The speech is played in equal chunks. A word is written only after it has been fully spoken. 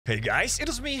Hey guys, it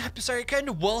is me, HappyCairek,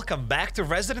 and welcome back to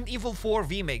Resident Evil 4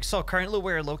 Remake. So currently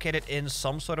we're located in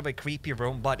some sort of a creepy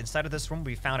room, but inside of this room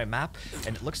we found a map,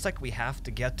 and it looks like we have to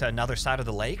get to another side of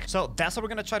the lake. So that's what we're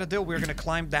gonna try to do. We're gonna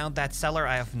climb down that cellar.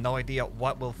 I have no idea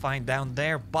what we'll find down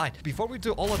there, but before we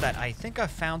do all of that, I think I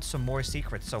found some more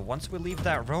secrets. So once we leave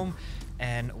that room,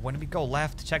 and when we go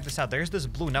left, check this out. There's this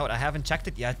blue note. I haven't checked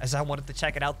it yet, as I wanted to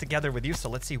check it out together with you.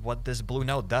 So let's see what this blue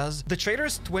note does. The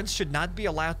traitorous twins should not be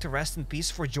allowed to rest in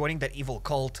peace for joining that evil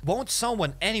cult. Won't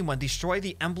anyone destroy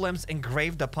the emblems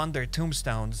engraved upon their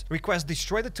tombstones? Request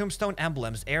destroy the tombstone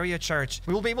emblems, area church.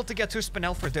 We will be able to get to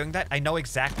Spinel for doing that. I know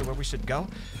exactly where we should go.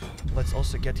 Let's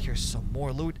also get here some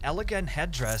more loot. Elegant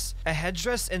headdress. A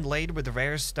headdress inlaid with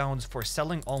rare stones for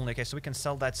selling only. Okay, so we can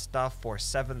sell that stuff for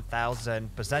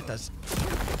 7,000 pesetas.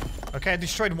 Okay, I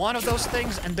destroyed one of those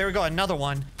things, and there we go, another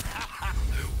one.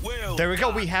 There we go,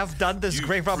 we have done this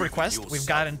grave robbery quest. We've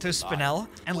gotten to Spinel.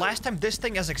 And last time this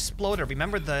thing has exploded.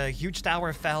 Remember, the huge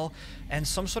tower fell, and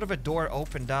some sort of a door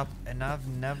opened up, and I've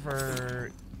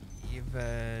never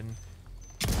even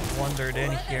wandered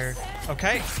in here.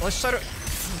 Okay, let's try to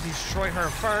destroy her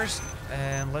first,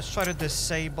 and let's try to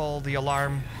disable the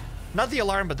alarm. Not the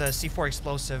alarm, but the C4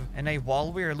 explosive. And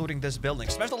while we're looting this building,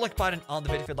 smash the like button on the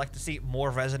video if you'd like to see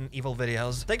more Resident Evil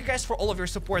videos. Thank you guys for all of your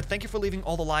support. Thank you for leaving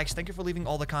all the likes. Thank you for leaving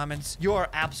all the comments. You are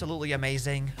absolutely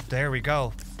amazing. There we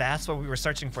go. That's what we were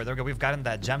searching for. There we go. We've gotten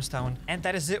that gemstone. And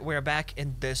that is it. We're back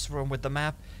in this room with the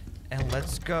map. And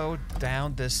let's go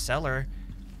down this cellar.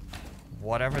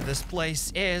 Whatever this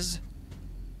place is.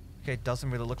 Okay, it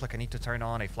doesn't really look like I need to turn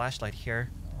on a flashlight here.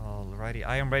 Alrighty,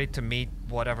 I am ready to meet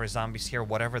whatever zombies here,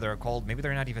 whatever they're called. Maybe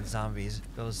they're not even zombies.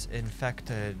 Those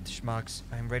infected schmucks.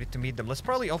 I'm ready to meet them. Let's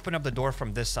probably open up the door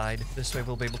from this side. This way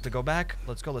we'll be able to go back.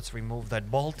 Let's go. Let's remove that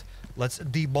bolt. Let's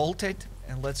debolt it.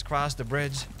 And let's cross the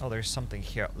bridge. Oh, there's something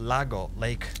here. Lago.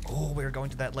 Lake. Oh, we're going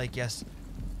to that lake. Yes.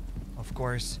 Of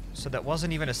course. So that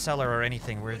wasn't even a cellar or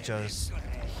anything. We're just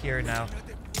here now.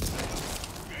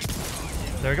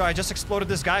 There we go. I just exploded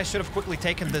this guy. I should have quickly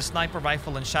taken this sniper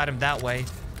rifle and shot him that way.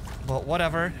 But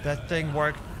whatever, that thing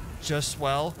worked just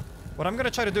well. What I'm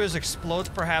gonna try to do is explode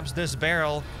perhaps this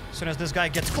barrel as soon as this guy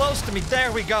gets close to me.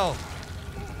 There we go.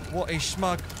 What a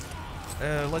schmuck.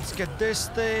 Let's get this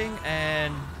thing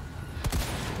and...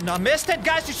 No, missed it,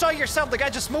 guys. You saw it yourself. The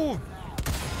guy just moved.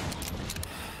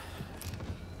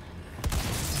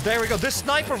 There we go. This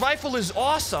sniper rifle is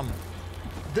awesome.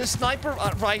 This sniper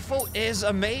rifle is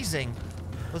amazing.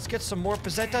 Let's get some more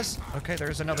pesetas. Okay,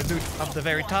 there's another dude up the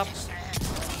very top.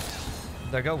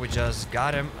 There we go, we just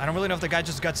got him. I don't really know if the guy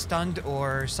just got stunned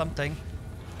or something.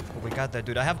 But we got that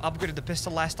dude. I have upgraded the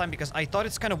pistol last time because I thought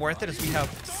it's kind of worth it as we have...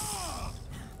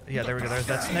 Yeah, there we go, there's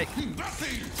that snake.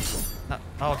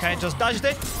 Okay, just dodged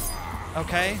it.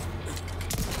 Okay.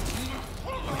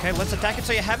 Okay, let's attack it.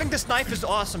 So yeah, having this knife is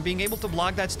awesome. Being able to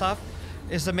block that stuff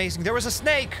is amazing. There was a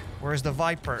snake. Where's the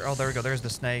viper? Oh, there we go, there's the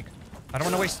snake. I don't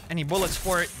want to waste any bullets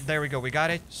for it. There we go. We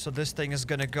got it. So this thing is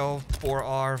going to go for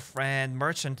our friend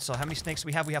merchant. So how many snakes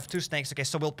we have? We have 2 snakes. Okay,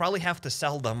 so we'll probably have to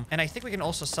sell them. And I think we can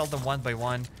also sell them one by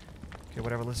one. Okay,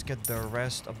 whatever. Let's get the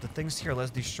rest of the things here.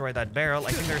 Let's destroy that barrel.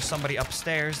 I think there's somebody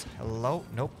upstairs. Hello?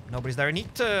 Nope. Nobody's there. I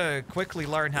need to quickly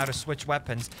learn how to switch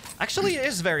weapons. Actually, it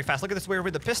is very fast. Look at this. We're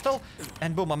with the pistol.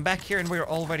 And boom, I'm back here and we're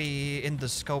already in the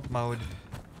scope mode.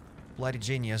 Bloody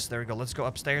genius. There we go. Let's go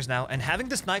upstairs now. And having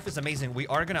this knife is amazing. We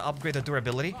are going to upgrade the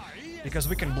durability because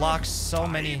we can block so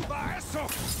many.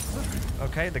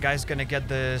 Okay, the guy's going to get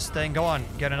this thing. Go on.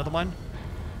 Get another one.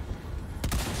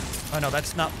 Oh, no,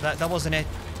 that's not... That wasn't it.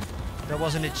 That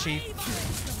wasn't it, chief.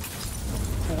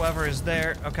 Whoever is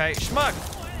there. Okay, schmuck.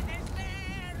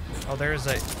 Oh,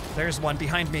 there's one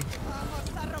behind me.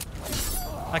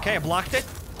 Okay, I blocked it.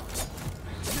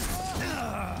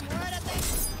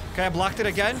 Okay, I blocked it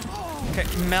again. Okay,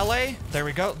 melee. There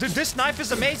we go. Dude, this knife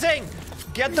is amazing.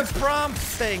 Get the prompt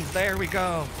thing. There we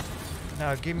go.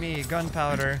 Now, give me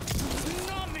gunpowder.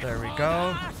 There we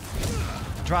go.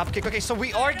 Drop kick. Okay, so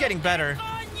we are getting better.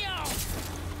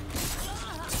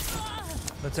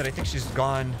 That's it. I think she's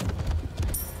gone.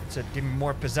 That's it. Give me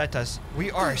more pesetas.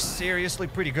 We are seriously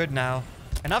pretty good now.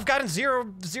 And I've gotten zero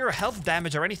health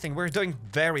damage or anything. We're doing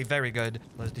very, very good.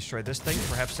 Let's destroy this thing.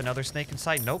 Perhaps another snake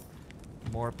inside. Nope.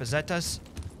 More pesetas.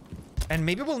 And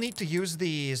maybe we'll need to use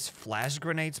these flash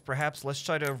grenades, perhaps. Let's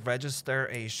try to register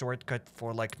a shortcut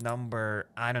for, like, number,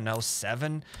 I don't know,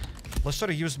 7. Let's try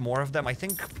to use more of them. I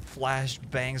think flash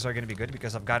bangs are going to be good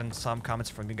because I've gotten some comments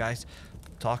from you guys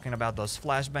talking about those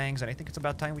flash bangs, and I think it's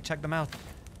about time we check them out.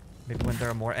 Maybe when there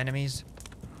are more enemies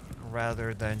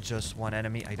rather than just one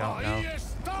enemy. I don't know.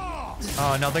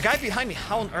 Oh, no, the guy behind me.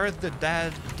 How on earth did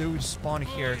that dude spawn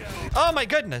here? Oh, my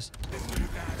goodness.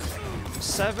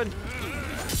 7.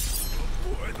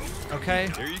 Okay.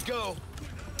 There you go.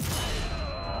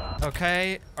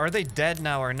 Okay. Are they dead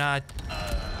now or not?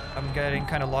 I'm getting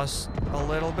kind of lost a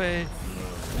little bit.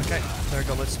 Okay. There we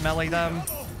go. Let's melee them.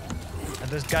 And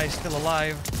this guy's still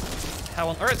alive. How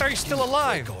on earth are you still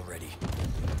alive? Already.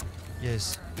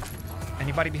 Yes.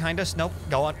 Anybody behind us? Nope.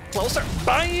 Go on. Closer.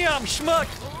 Bam! Schmuck!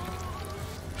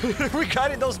 We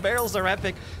got it. Those barrels are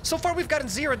epic. So far, we've gotten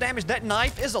 0 damage. That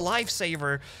knife is a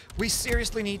lifesaver. We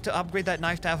seriously need to upgrade that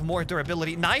knife to have more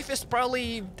durability. Knife is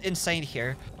probably insane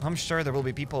here. I'm sure there will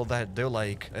be people that do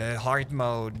like hard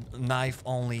mode, knife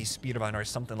only speedrun or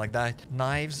something like that.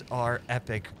 Knives are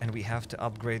epic, and we have to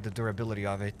upgrade the durability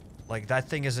of it. Like, that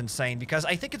thing is insane because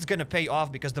I think it's gonna pay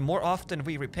off because the more often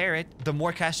we repair it, the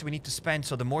more cash we need to spend.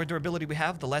 So the more durability we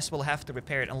have, the less we'll have to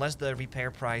repair it, unless the repair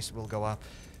price will go up.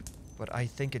 But I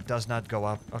think it does not go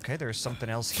up. Okay, there's something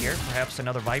else here. Perhaps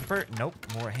another Viper. Nope,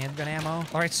 more handgun ammo.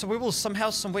 All right, so we will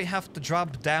somehow, some way have to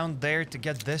drop down there to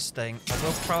get this thing. I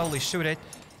will probably shoot it.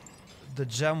 The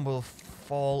gem will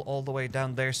fall all the way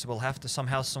down there, so we'll have to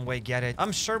somehow, some way get it.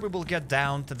 I'm sure we will get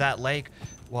down to that lake.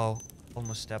 Whoa,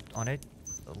 almost stepped on it.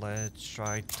 Let's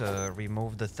try to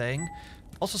remove the thing.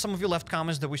 Also, some of you left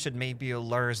comments that we should maybe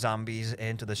lure zombies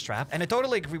into this trap. And I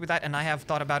totally agree with that, and I have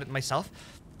thought about it myself.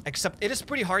 Except it is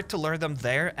pretty hard to lure them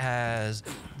there as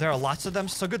there are lots of them.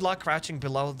 So good luck crouching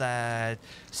below that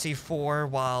C4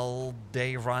 while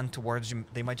they run towards you.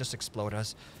 They might just explode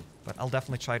us. But I'll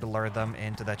definitely try to lure them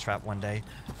into that trap one day.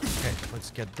 Okay, let's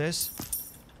get this.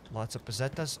 Lots of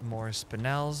pesetas, more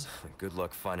spinels. Good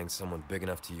luck finding someone big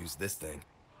enough to use this thing.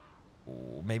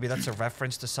 Ooh, maybe that's a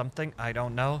reference to something. I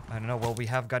don't know. Well, we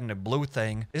have gotten a blue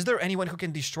thing. Is there anyone who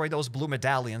can destroy those blue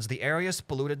medallions? The area is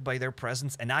polluted by their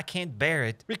presence, and I can't bear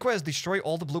it. Request destroy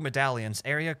all the blue medallions.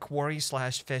 Area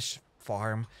quarry/fish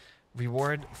farm.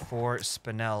 Reward for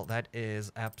spinel. That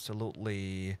is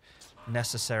absolutely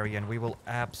necessary, and we will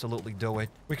absolutely do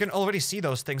it. We can already see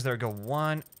those things there go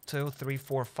 1, 2, 3,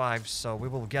 4, 5, so we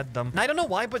will get them. And I don't know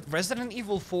why, but Resident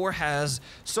Evil 4 has,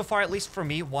 so far at least for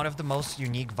me, one of the most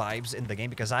unique vibes in the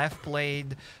game, because I have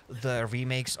played the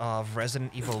remakes of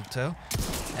Resident Evil 2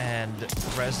 and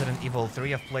Resident Evil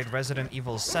 3. I've played Resident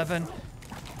Evil 7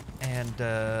 and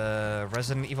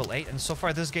Resident Evil 8, and so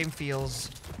far this game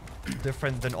feels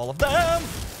different than all of them.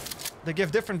 They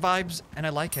give different vibes, and I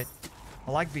like it. I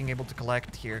like being able to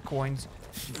collect here coins,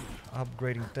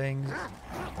 upgrading things.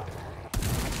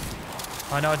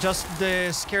 Oh no, just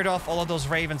scared off all of those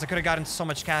ravens. I could have gotten so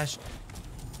much cash.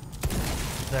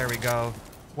 There we go.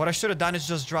 What I should have done is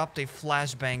just dropped a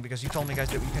flashbang because you told me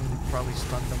guys that we can probably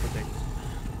stun them with a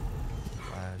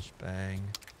flashbang.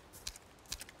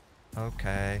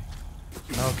 Okay.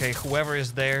 Okay, whoever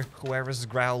is there, whoever's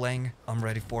growling, I'm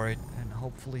ready for it. And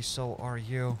hopefully so are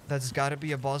you. That's gotta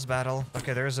be a boss battle.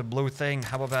 Okay, there's a blue thing.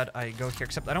 How about I go here?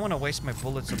 Except I don't want to waste my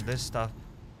bullets on this stuff.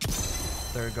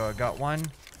 There we go, I got one.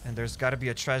 And there's gotta be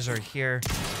a treasure here.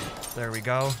 There we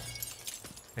go.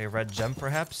 A red gem,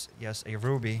 perhaps? Yes, a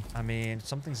ruby. I mean,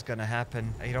 something's gonna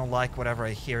happen. I don't like whatever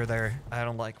I hear there. I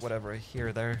don't like whatever I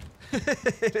hear there.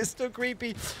 It is too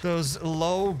creepy. Those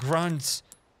low grunts.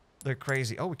 They're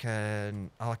crazy. Oh, we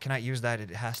can... Oh, I cannot use that. It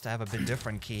has to have a bit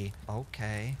different key.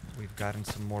 Okay. We've gotten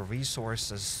some more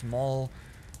resources. Small.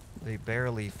 They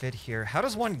barely fit here. How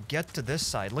does one get to this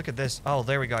side? Look at this. Oh,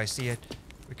 there we go. I see it.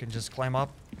 We can just climb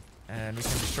up. And we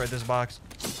can destroy this box.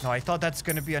 No, I thought that's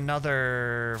going to be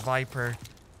another Viper.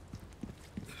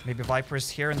 Maybe Viper's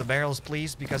here in the barrels,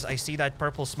 please. Because I see that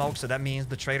purple smoke, so that means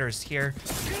the trader is here.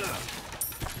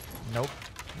 Nope.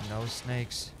 No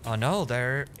snakes. Oh, no.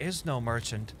 There is no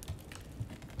merchant.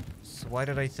 So why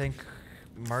did I think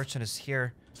merchant is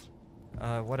here?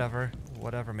 Whatever.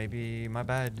 Whatever. Maybe my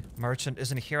bad. Merchant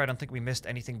isn't here. I don't think we missed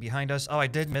anything behind us. Oh, I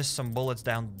did miss some bullets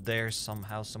down there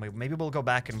somehow. So maybe we'll go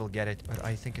back and we'll get it. But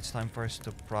I think it's time for us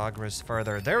to progress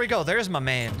further. There we go. There's my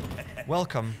man.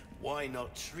 Welcome. Why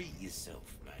not treat yourself,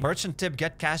 man? Merchant tip,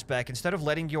 get cash back. Instead of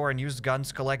letting your unused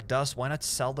guns collect dust, why not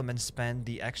sell them and spend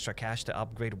the extra cash to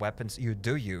upgrade weapons you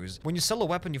do use? When you sell a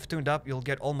weapon you've tuned up, you'll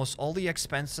get almost all the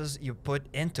expenses you put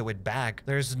into it back.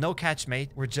 There's no catch, mate.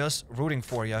 We're just rooting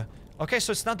for you. Okay,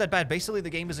 so it's not that bad. Basically, the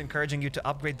game is encouraging you to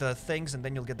upgrade the things and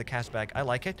then you'll get the cash back. I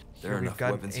like it. There are enough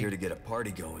weapons here to get a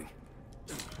party going.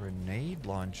 Grenade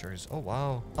launchers. Oh,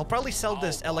 wow. I'll probably sell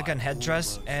this elegant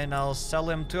headdress and I'll sell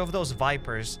him 2 of those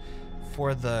Vipers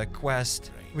for the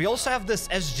quest. We also have this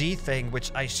SG thing,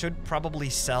 which I should probably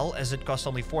sell as it costs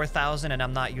only 4,000 and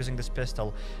I'm not using this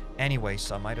pistol anyway,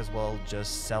 so I might as well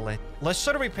just sell it. Let's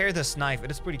try to repair this knife. It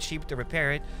is pretty cheap to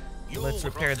repair it. Let's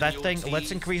repair that thing.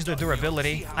 Let's increase the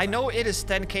durability. I know it is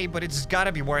 10k, but it's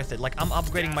gotta be worth it. Like, I'm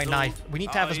upgrading my knife. We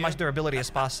need to have as much durability as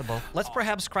possible. Let's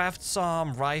perhaps craft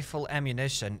some rifle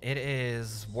ammunition. It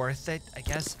is worth it, I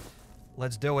guess.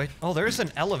 Let's do it. Oh, there's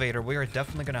an elevator. We are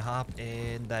definitely gonna hop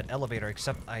in that elevator,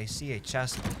 except I see a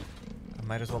chest. I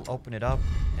might as well open it up.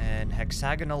 And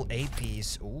hexagonal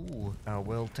APs. Ooh,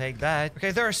 we'll take that.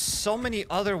 Okay, there are so many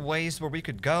other ways where we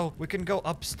could go. We can go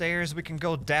upstairs, we can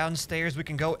go downstairs, we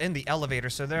can go in the elevator.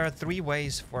 So there are 3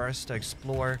 ways for us to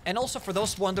explore. And also for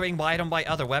those wondering why I don't buy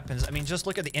other weapons, I mean, just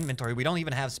look at the inventory. We don't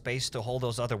even have space to hold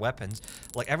those other weapons.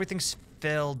 Like, everything's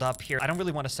filled up here. I don't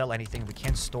really want to sell anything. We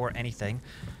can't store anything.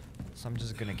 So I'm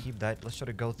just gonna keep that. Let's try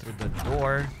to go through the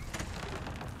door.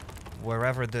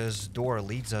 Wherever this door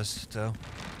leads us to.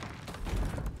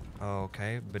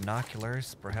 Okay,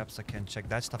 binoculars. Perhaps I can check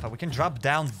that stuff out. We can drop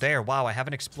down there. Wow, I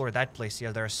haven't explored that place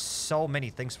yet. There are so many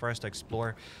things for us to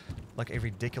explore. Like a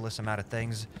ridiculous amount of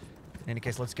things. In any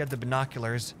case, let's get the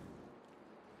binoculars.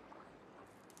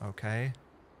 Okay.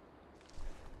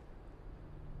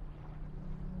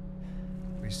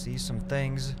 We see some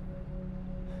things.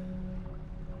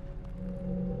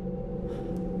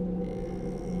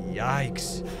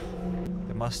 Yikes.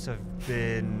 There must have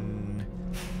been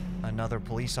another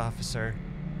police officer.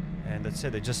 And that's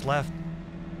it, they just left.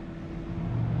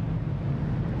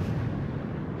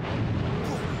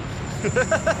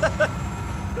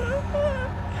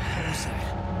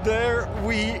 There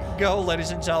we go,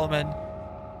 ladies and gentlemen.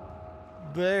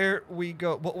 There we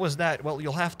go. What was that? Well,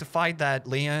 you'll have to fight that,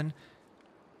 Leon.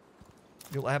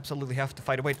 You'll absolutely have to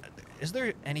fight it. Wait, is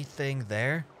there anything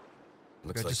there?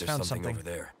 Looks like there's something over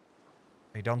there.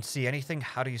 I don't see anything.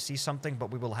 How do you see something?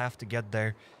 But we will have to get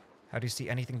there. How do you see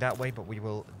anything that way? But we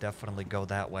will definitely go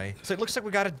that way. So it looks like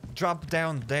we gotta drop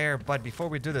down there. But before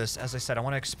we do this, as I said, I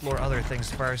want to explore other things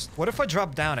first. What if I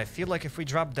drop down? I feel like if we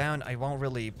drop down, I won't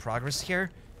really progress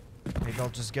here. Maybe I'll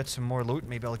just get some more loot.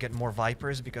 Maybe I'll get more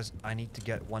Vipers because I need to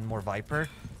get 1 more Viper.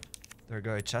 There we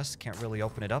go, a chest. Can't really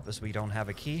open it up as we don't have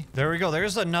a key. There we go.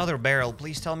 There's another barrel.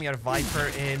 Please tell me a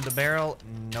Viper in the barrel.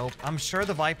 Nope. I'm sure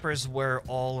the Vipers were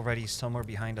already somewhere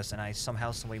behind us and I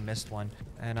somehow missed one.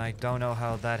 And I don't know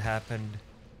how that happened.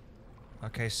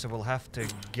 Okay, so we'll have to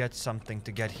get something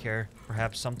to get here.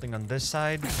 Perhaps something on this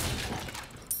side.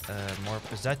 More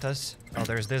pesetas. Oh,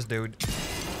 there's this dude.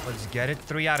 Let's get it.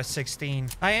 3 out of 16.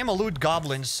 I am a loot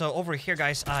goblin, so over here,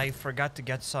 guys, I forgot to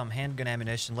get some handgun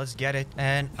ammunition. Let's get it.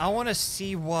 And I want to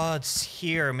see what's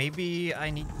here. Maybe I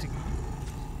need to...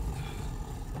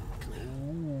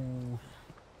 Ooh.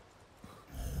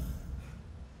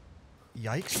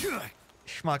 Yikes.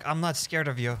 Schmuck, I'm not scared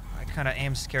of you. I kind of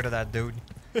am scared of that dude.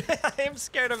 I am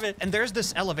scared of it. And there's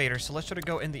this elevator, so let's try to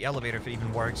go in the elevator if it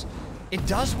even works. It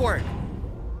does work.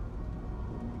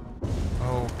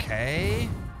 Okay.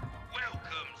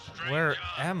 Where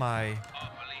am I?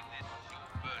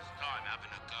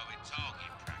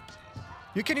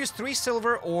 You can use 3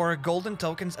 silver or golden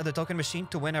tokens at the token machine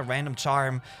to win a random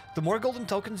charm. The more golden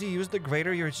tokens you use, the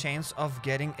greater your chance of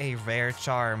getting a rare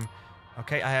charm.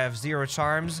 Okay, I have 0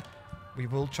 charms. We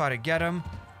will try to get them.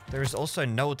 There's also a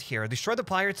note here. Destroy the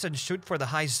pirates and shoot for the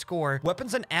high score.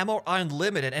 Weapons and ammo are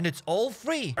unlimited, and it's all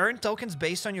free. Earn tokens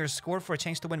based on your score for a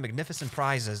chance to win magnificent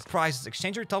prizes.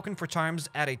 Exchange your token for charms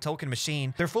at a token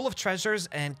machine. They're full of treasures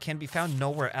and can be found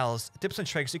nowhere else. Tips and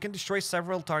tricks. You can destroy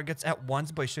several targets at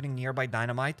once by shooting nearby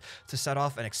dynamite to set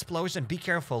off an explosion. Be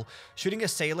careful. Shooting a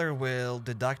sailor will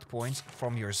deduct points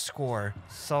from your score.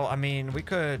 So, I mean, we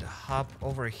could hop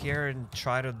over here and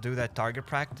try to do that target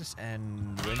practice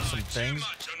and win some things.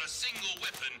 A single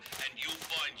weapon and you'll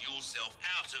find yourself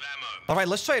out of ammo. All right,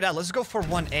 let's try it out. Let's go for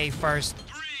 1A first. 3,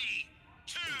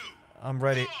 2, I'm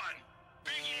ready. 1,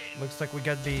 begin. Looks like we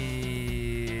got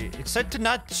the... It said to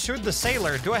not shoot the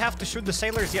sailor. Do I have to shoot the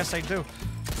sailors? Yes, I do.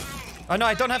 Oh, no,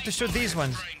 I don't have to shoot these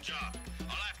ones. I'll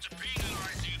have to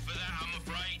penalize you for that, I'm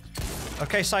afraid.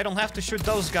 Okay, so I don't have to shoot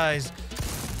those guys.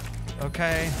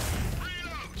 Okay.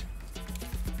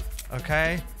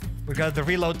 Okay. We got the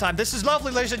reload time. This is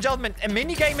lovely, ladies and gentlemen. A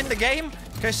mini game in the game.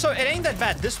 Okay, so it ain't that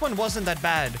bad. This one wasn't that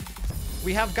bad.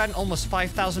 We have gotten almost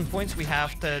 5,000 points. We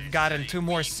have gotten 2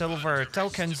 more silver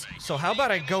tokens. So how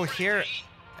about I go here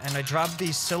and I drop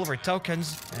these silver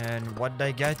tokens. And what did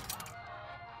I get?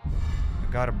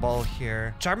 Got a ball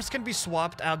here. Charms can be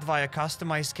swapped out via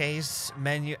customized case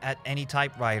menu at any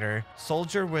typewriter.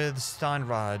 Soldier with stun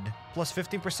rod. Plus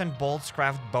 15% bolts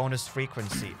craft bonus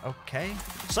frequency. Okay.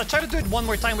 So I try to do it one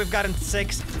more time. We've gotten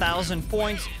 6,000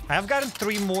 points. I have gotten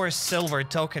 3 more silver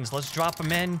tokens. Let's drop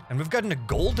them in. And we've gotten a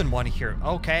golden one here.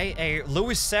 Okay. A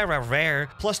Louis Serra rare.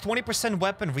 Plus 20%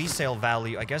 weapon resale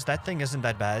value. I guess that thing isn't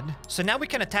that bad. So now we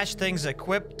can attach things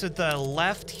equipped to the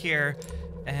left here.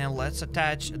 And let's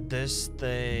attach this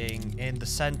thing in the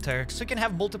center. So we can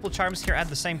have multiple charms here at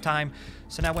the same time.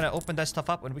 So now when I open that stuff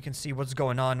up and we can see what's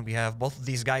going on, we have both of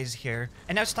these guys here.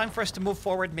 And now it's time for us to move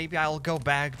forward. Maybe I'll go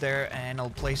back there and I'll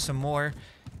play some more.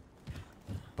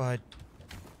 But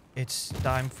it's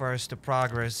time for us to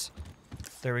progress.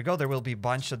 There we go. There will be a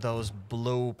bunch of those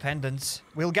blue pendants.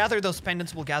 We'll gather those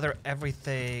pendants. We'll gather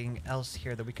everything else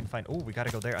here that we can find. Oh, we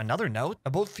gotta go there. Another note.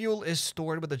 A boat fuel is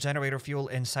stored with the generator fuel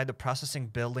inside the processing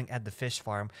building at the fish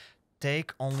farm.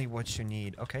 Take only what you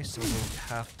need. Okay, so we'll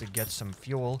have to get some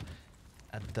fuel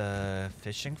at the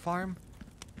fishing farm.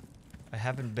 I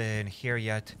haven't been here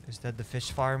yet. Is that the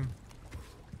fish farm?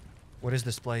 What is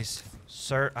this place?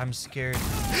 Sir, I'm scared.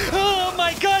 Oh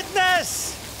my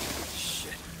goodness!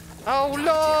 Oh,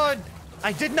 Lord!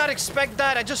 I did not expect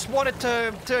that. I just wanted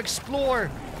to explore.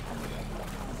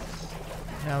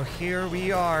 Now, here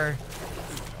we are.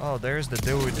 Oh, there's the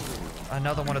dude.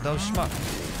 Another one of those schmucks.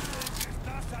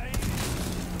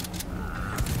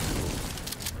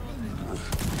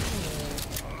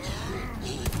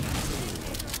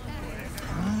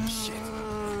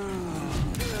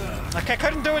 Okay, I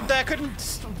couldn't do it. I couldn't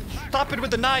stop it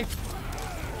with the knife.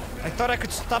 I thought I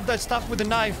could stop that stuff with the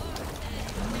knife.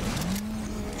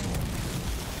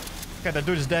 Okay, that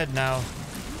dude is dead now.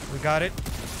 We got it.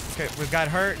 Okay, we got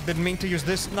her. Didn't mean to use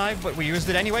this knife, but we used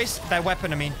it anyways. That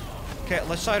weapon, I mean. Okay,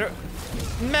 let's try to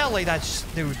melee that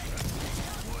dude.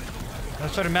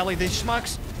 Let's try to melee these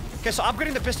schmucks. Okay, so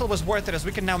upgrading the pistol was worth it as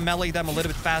we can now melee them a little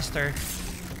bit faster.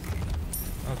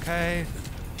 Okay.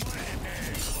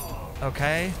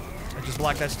 Okay. I just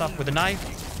blocked that stuff with a knife.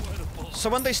 So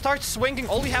when they start swinging,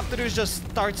 all we have to do is just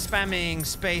start spamming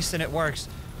space and it works.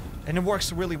 And it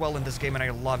works really well in this game and I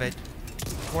love it.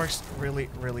 It works really,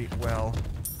 really well.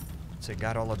 So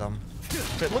got all of them.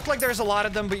 So it looked like there's a lot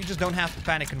of them, but you just don't have to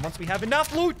panic. And once we have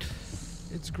enough loot,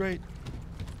 it's great.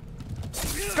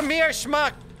 Come here,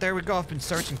 schmuck! There we go, I've been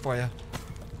searching for you.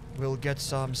 We'll get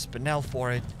some spinel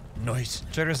for it. Nice.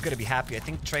 Trader's gonna be happy. I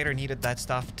think Trader needed that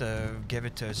stuff to give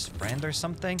it to his friend or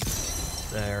something.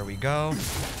 There we go.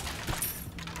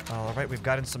 Alright, we've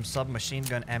gotten some submachine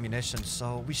gun ammunition,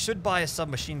 so we should buy a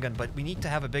submachine gun, but we need to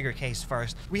have a bigger case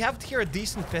first. We have here a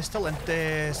decent pistol and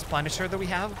this Punisher that we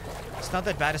have. It's not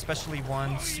that bad, especially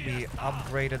once we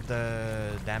upgraded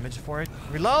the damage for it.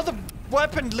 Reload the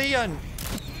weapon, Leon!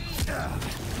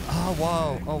 Oh,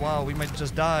 wow. Oh, wow. We might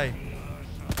just die.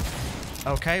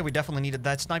 Okay, we definitely needed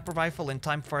that sniper rifle in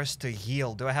time for us to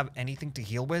heal. Do I have anything to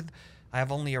heal with? I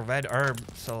have only a red herb,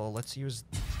 so let's use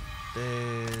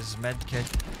this med kit.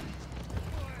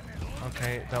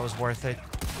 Okay, that was worth it.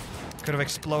 Could have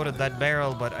exploded that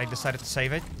barrel, but I decided to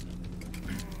save it.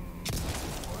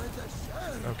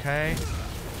 Okay.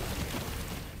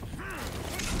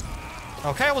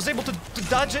 Okay, I was able to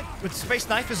dodge it with space.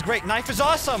 Knife is great. Knife is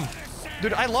awesome!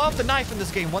 Dude, I love the knife in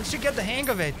this game. Once you get the hang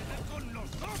of it,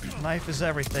 knife is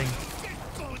everything.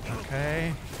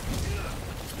 Okay.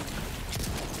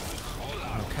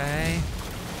 Okay.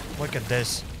 Look at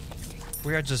this.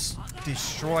 We are just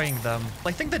destroying them.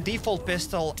 I think the default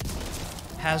pistol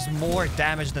has more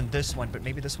damage than this one, but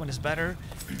maybe this one is better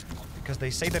because they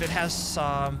say that it has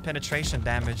some penetration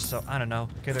damage, so I don't know.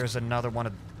 Okay, there's another one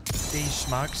of these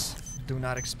schmucks. Do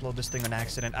not explode this thing on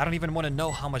accident. I don't even want to know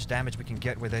how much damage we can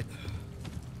get with it.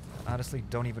 Honestly,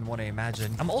 don't even want to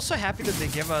imagine. I'm also happy that they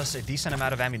give us a decent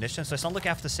amount of ammunition, so it's not like I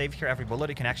have to save here every bullet.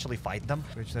 You can actually fight them,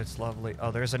 which that's lovely. Oh,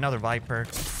 there's another Viper.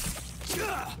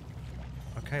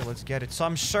 Okay, let's get it. So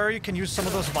I'm sure you can use some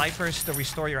of those Vipers to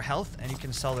restore your health, and you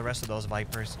can sell the rest of those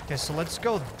Vipers. Okay, so let's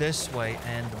go this way,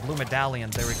 and the blue medallion.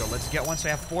 There we go. Let's get one. So we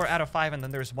have 4 out of 5, and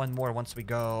then there's one more once we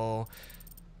go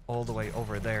all the way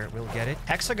over there. We'll get it.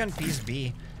 Hexagon piece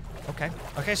B. Okay.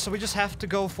 Okay, so we just have to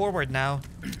go forward now.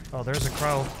 Oh, there's a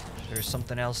crow. There's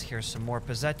something else here. Some more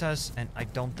pesetas, and I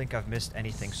don't think I've missed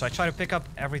anything. So I try to pick up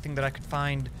everything that I could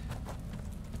find.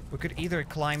 We could either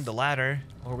climb the ladder,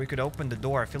 or we could open the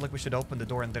door. I feel like we should open the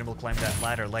door, and then we'll climb that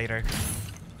ladder later.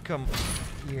 Come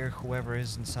here, whoever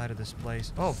is inside of this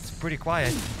place. Oh, it's pretty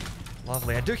quiet.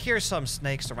 Lovely. I do hear some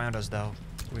snakes around us, though.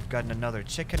 We've gotten another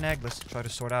chicken egg. Let's try to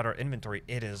sort out our inventory.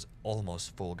 It is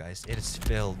almost full, guys. It is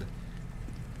filled.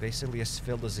 Basically as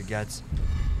filled as it gets.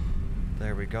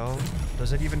 There we go.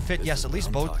 Does it even fit? This Yes, is at what least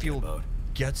I'm boat talking fuel about.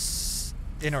 gets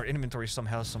in our inventory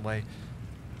somehow, some way.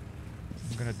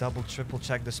 I'm gonna double, triple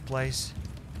check this place.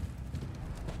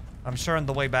 I'm sure on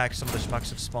the way back some of the schmucks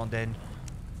have spawned in.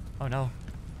 Oh no.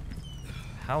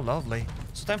 How lovely.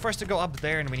 So time for us to go up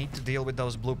there and we need to deal with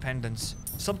those blue pendants.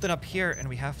 Something up here and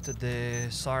we have to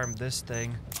disarm this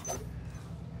thing.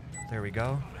 There we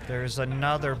go. There's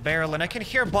another barrel and I can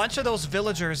hear a bunch of those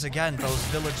villagers again. Those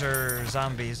villager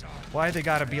zombies. Why they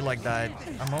gotta be like that?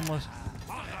 I'm almost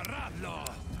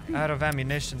out of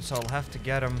ammunition, so I'll have to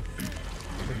get them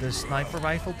with this sniper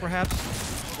rifle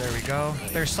perhaps. There we go.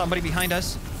 There's somebody behind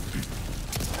us.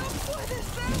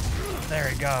 There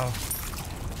we go.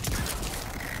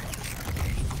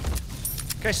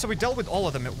 Okay, so we dealt with all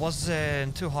of them. It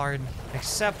wasn't too hard.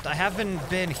 Except I haven't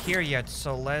been here yet,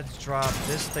 so let's drop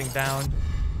this thing down.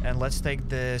 And let's take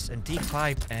this antique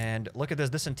pipe. And look at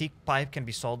this. This antique pipe can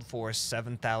be sold for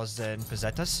 7,000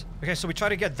 pesetas. Okay, so we tried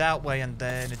to get that way and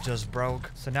then it just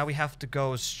broke. So now we have to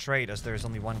go straight as there's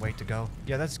only one way to go.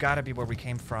 Yeah, that's gotta be where we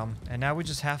came from. And now we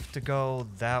just have to go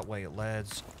that way.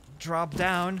 Let's drop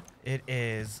down. It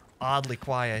is oddly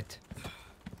quiet.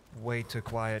 Way too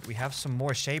quiet. We have some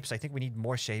more shapes. I think we need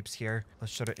more shapes here.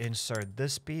 Let's try to insert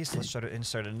this piece. Let's try to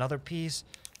insert another piece.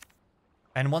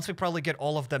 And once we probably get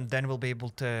all of them, then we'll be able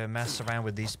to mess around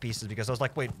with these pieces. Because I was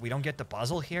like, wait, we don't get the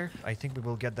puzzle here? I think we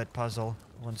will get that puzzle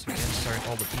once we insert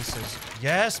all the pieces.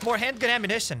 Yes, more handgun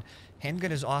ammunition.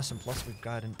 Handgun is awesome. Plus, we've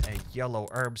gotten a yellow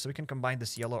herb. So we can combine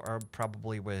this yellow herb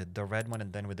probably with the red one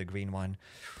and then with the green one.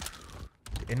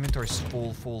 The inventory's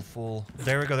full, full, full.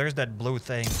 There we go. There's that blue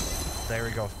thing. There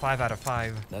we go. 5 out of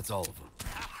 5. That's all of them.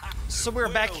 So we're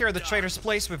back here at the trader's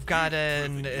place. We've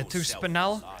gotten 2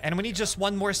 spinel. And we need just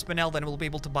 1 more spinel, then we'll be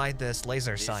able to buy this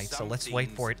laser sight. So let's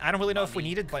wait for it. I don't really know if we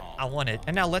need it, but I want it.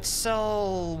 And now let's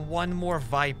sell 1 more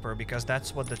Viper, because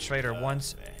that's what the trader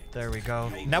wants. There we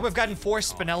go. Now we've gotten 4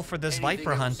 spinel for this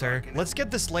Viper Hunter. Let's get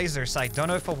this laser sight. Don't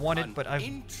know if I want it, but I've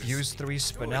used 3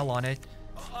 spinel on it.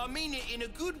 I mean it in a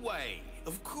good way.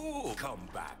 Of course. Come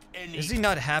back. Is he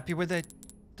not happy with it?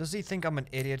 Does he think I'm an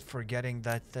idiot for getting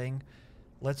that thing?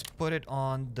 Let's put it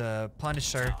on the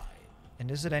Punisher. And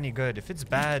is it any good? If it's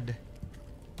bad...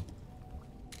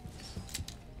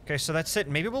 Okay, so that's it.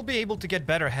 Maybe we'll be able to get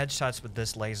better headshots with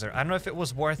this laser. I don't know if it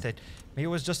was worth it. Maybe it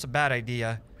was just a bad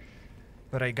idea.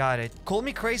 But I got it. Call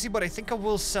me crazy, but I think I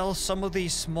will sell some of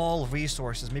these small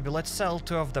resources. Maybe let's sell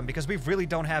 2 of them, because we really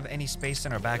don't have any space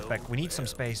in our backpack. We need some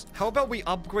space. How about we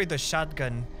upgrade the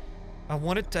shotgun? I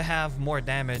want it to have more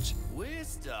damage.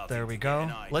 There we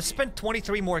go. Let's spend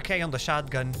 23 more K on the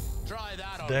shotgun.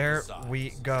 There we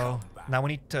go. Now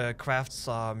we need to craft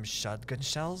some shotgun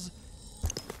shells.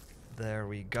 There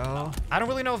we go. I don't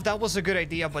really know if that was a good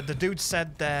idea, but the dude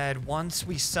said that once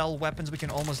we sell weapons, we can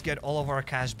almost get all of our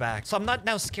cash back. So I'm not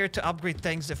now scared to upgrade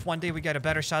things. If one day we get a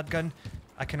better shotgun,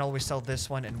 I can always sell this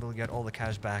one and we'll get all the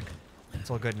cash back. It's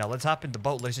all good. Now let's hop in the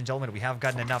boat, ladies and gentlemen. We have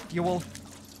gotten enough fuel.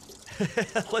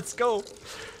 Let's go.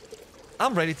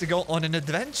 I'm ready to go on an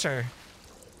adventure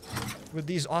with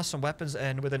these awesome weapons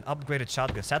and with an upgraded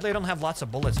shotgun. Sadly, I don't have lots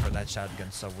of bullets for that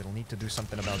shotgun, so we'll need to do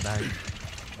something about that.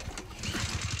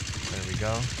 There we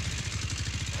go.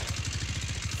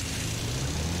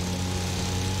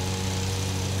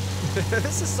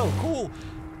 This is so cool.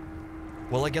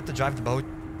 Will I get to drive the boat?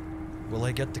 Will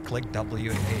I get to click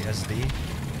W and ASD?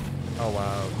 Oh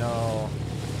wow, no.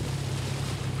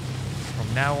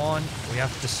 From now on, we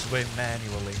have to swim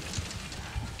manually.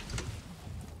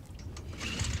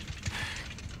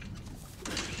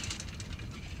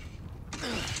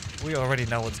 We already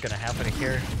know what's gonna happen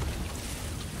here.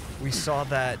 We saw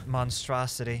that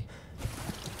monstrosity.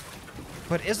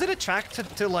 But is it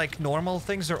attracted to, like, normal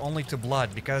things or only to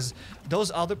blood? Because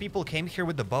those other people came here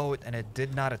with the boat and it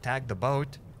did not attack the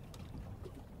boat.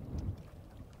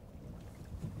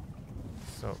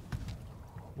 So,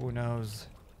 who knows?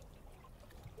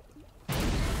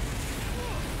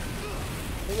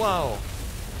 Whoa.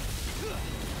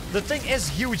 The thing is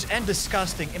huge and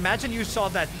disgusting. Imagine you saw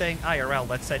that thing IRL.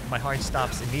 That said, my heart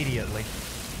stops immediately.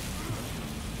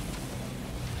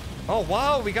 Oh,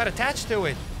 wow, we got attached to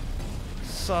it.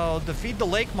 So, defeat the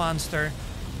lake monster.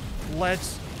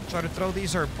 Let's try to throw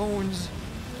these harpoons.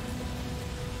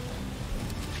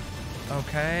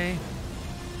 Okay.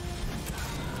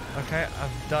 Okay,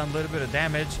 I've done a little bit of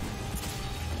damage.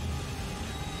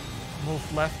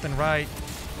 Move left and right.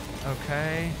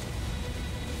 Okay.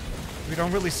 We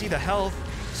don't really see the health.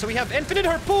 So we have infinite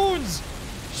harpoons!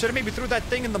 Should've maybe threw that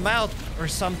thing in the mouth or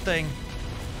something.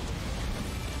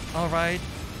 Alright.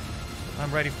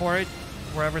 I'm ready for it.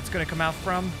 Wherever it's gonna come out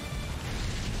from.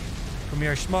 Come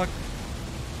here, schmuck.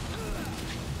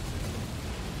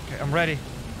 Okay, I'm ready.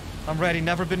 I'm ready.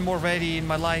 Never been more ready in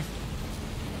my life.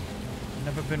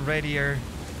 Never been readier.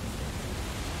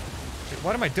 Wait,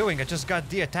 what am I doing? I just got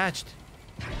deattached.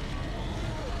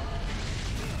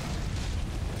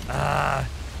 Ah.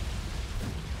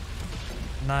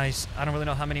 Nice. I don't really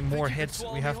know how many more hits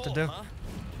we have to do. Huh?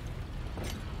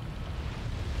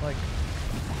 Like...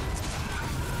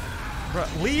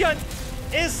 Bruh, Leon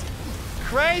is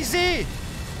crazy!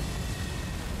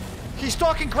 He's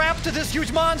talking crap to this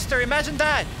huge monster. Imagine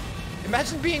that.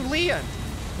 Imagine being Leon.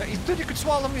 Dude, you could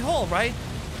swallow me whole, right?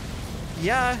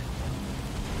 Yeah.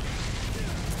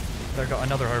 There go,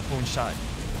 another harpoon shot.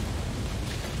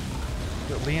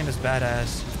 Dude, Leon is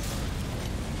badass.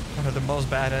 One of the most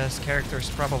badass characters,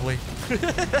 probably.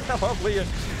 I love Leon.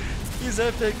 He's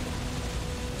epic.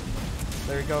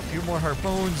 There you go, a few more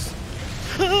harpoons.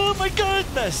 Oh my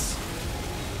goodness!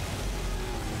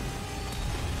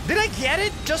 Did I get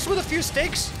it? Just with a few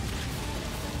sticks?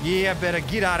 Yeah, better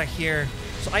get out of here.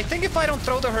 So I think if I don't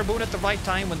throw the harpoon at the right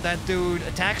time when that dude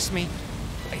attacks me,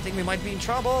 I think we might be in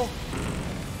trouble.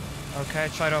 Okay,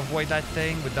 try to avoid that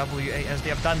thing with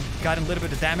WASD. I've gotten a little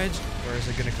bit of damage. Where is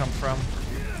it gonna come from?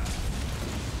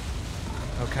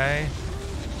 Okay.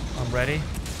 I'm ready.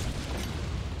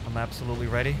 I'm absolutely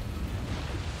ready.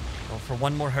 Go for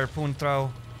one more harpoon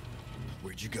throw.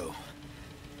 Where'd you go?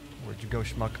 Where'd you go,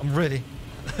 schmuck? I'm ready.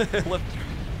 Look,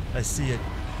 I see it.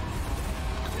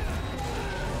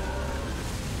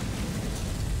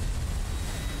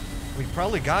 We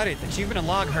probably got it. Achievement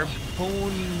unlocked.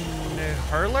 Harpoon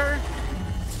hurler?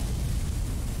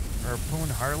 Harpoon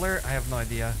hurler? I have no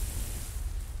idea.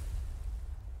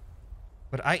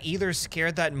 But I either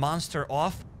scared that monster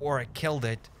off or I killed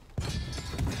it.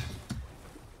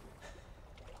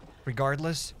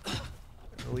 Regardless,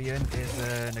 Leon is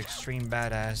an extreme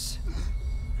badass.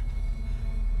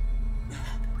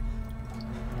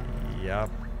 Yep.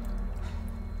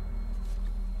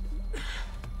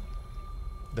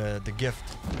 The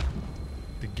gift.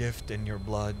 The gift in your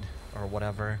blood or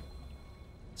whatever.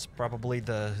 It's probably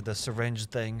the syringe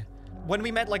thing. When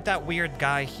we met like that weird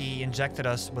guy, he injected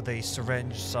us with a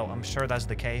syringe, so I'm sure that's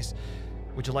the case.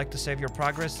 Would you like to save your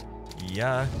progress?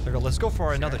 Yeah. There we go. Let's go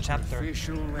for another chapter.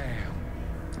 Sacrificial lamb,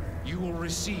 you will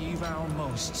receive our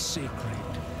most sacred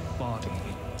body.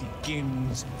 It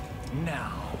begins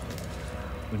now.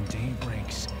 When day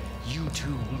breaks, you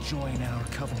too will join our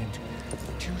covenant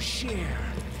to share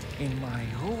in my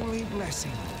holy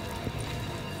blessing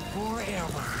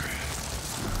forever.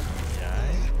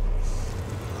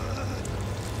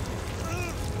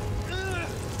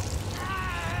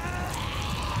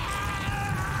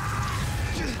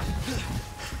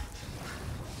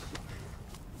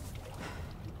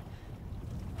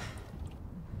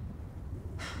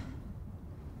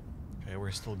 Okay,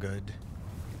 we're still good.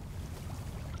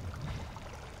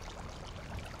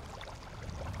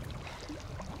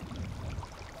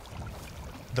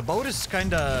 The boat is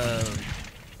kind of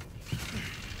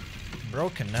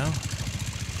broken now.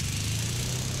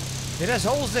 It has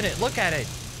holes in it. Look at it.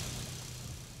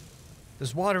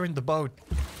 There's water in the boat.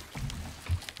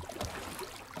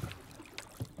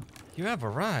 You have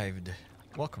arrived.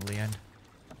 Welcome, Leon.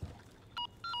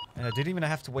 And I didn't even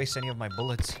have to waste any of my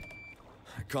bullets.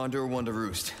 Condor 1 to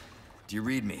Roost. Do you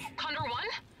read me? Condor 1?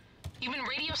 You've been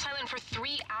radio silent for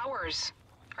 3 hours.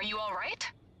 Are you all right?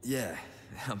 Yeah,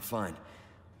 I'm fine.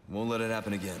 Won't let it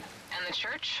happen again. And the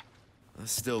church? I'm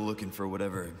still looking for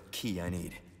whatever key I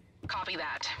need. Copy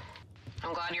that.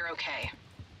 I'm glad you're okay.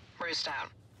 Roost out.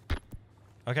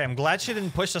 Okay, I'm glad she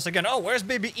didn't push us again. Oh, where's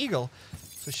Baby Eagle?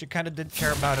 So she kind of did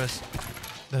care about us.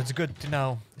 That's good to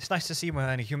know. It's nice to see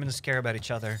when humans care about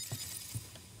each other.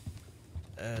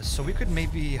 So we could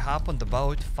maybe hop on the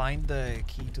boat, find the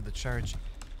key to the church.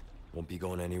 Won't be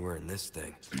going anywhere in this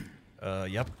thing.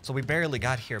 Yep. So we barely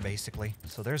got here, basically.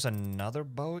 So there's another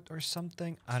boat or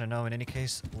something. I don't know. In any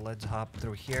case, let's hop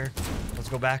through here. Let's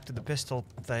go back to the pistol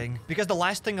thing. Because the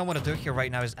last thing I want to do here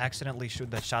right now is accidentally shoot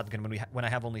that shotgun when I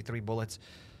have only 3 bullets.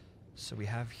 So we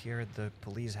have here the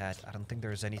police hat. I don't think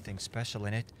there's anything special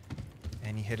in it.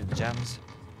 Any hidden gems?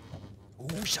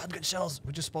 Ooh, shotgun shells.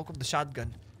 We just spoke of the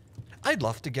shotgun. I'd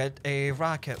love to get a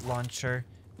rocket launcher.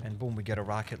 And boom, we get a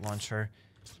rocket launcher.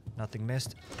 Nothing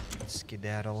missed. Let's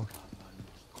skedaddle.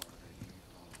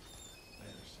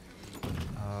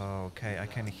 Okay, I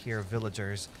can hear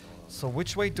villagers. So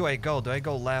which way do I go? Do I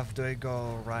go left? Do I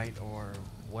go right? Or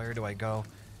where do I go?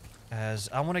 As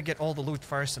I want to get all the loot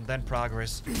first and then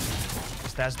progress.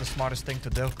 Because that's the smartest thing to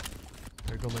do.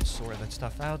 There we go, let's sort that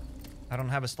stuff out. I don't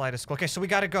have a slightest clue. Okay, so we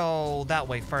gotta go that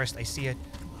way first. I see it.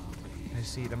 I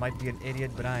see it. I might be an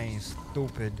idiot, but I ain't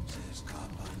stupid.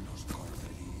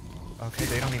 Okay,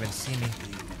 they don't even see me.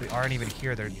 They aren't even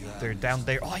here. They're down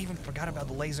there. Oh, I even forgot about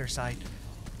the laser sight.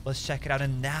 Let's check it out.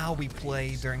 And now we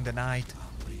play during the night.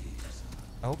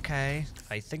 Okay.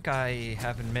 I think I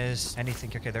haven't missed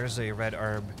anything. Okay, there's a red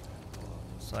herb.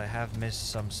 So I have missed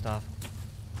some stuff.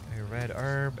 A red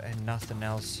herb and nothing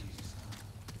else.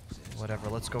 Whatever.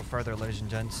 Let's go further, ladies and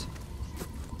gents.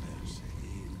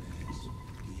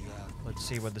 Let's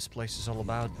see what this place is all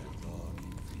about.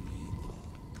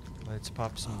 Let's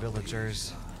pop some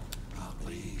villagers.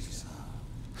 Let's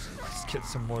get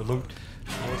some more loot.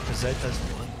 More pesetas.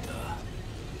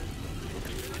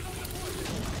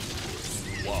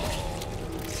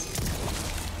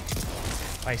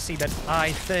 Whoa. I see that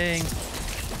eye thing.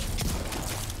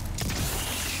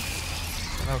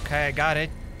 Okay, I got it.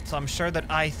 So I'm sure that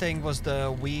eye thing was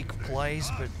the weak place,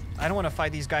 but I don't want to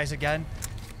fight these guys again.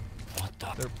 What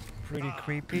the? They're pretty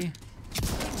creepy.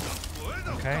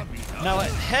 Okay. Now a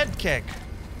head kick.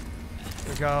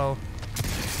 Here we go.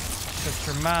 Shut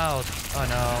your mouth. Oh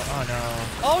no, oh no.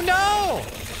 Oh no!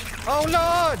 Oh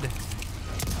lord!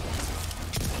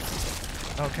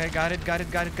 Okay, got it, got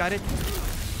it, got it, got it.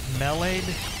 Melee'd.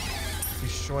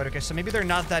 Destroyed. Okay, so maybe they're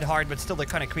not that hard, but still they're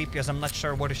kind of creepy as I'm not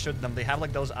sure where to shoot them. They have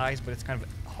like those eyes, but it's kind of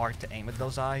hard to aim at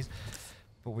those eyes.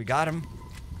 But we got him.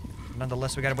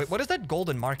 Nonetheless, we got him. Wait, what is that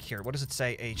golden mark here? What does it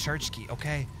say? A church key.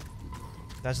 Okay.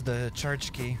 That's the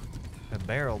church key. A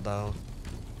barrel, though.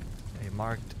 A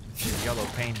marked yellow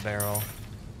paint barrel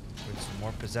with some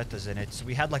more pesetas in it. So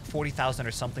we had like 40,000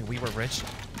 or something. We were rich.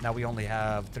 Now we only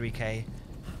have 3K.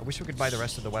 I wish we could buy the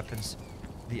rest of the weapons.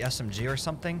 The SMG or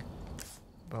something.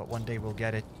 But one day we'll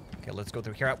get it. Okay, let's go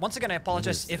through here. Once again, I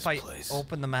apologize if I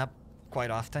open the map quite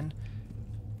often.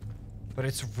 But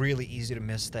it's really easy to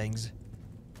miss things.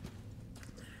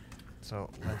 So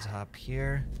let's hop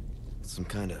here. Some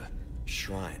kind of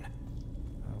shrine.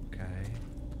 Okay.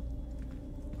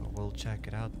 Well, we'll check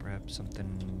it out. Perhaps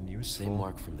something useful. Same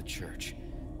mark from the church.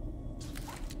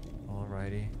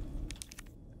 Alrighty.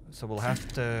 So we'll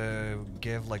have to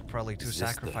give like probably 2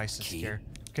 sacrifices here.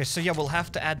 Okay, so yeah, we'll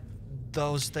have to add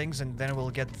those things and then we'll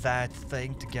get that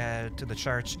thing to get to the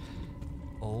church.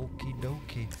 Okie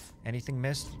dokie. Anything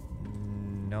missed?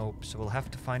 Nope. So we'll have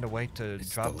to find a way to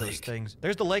drop those things.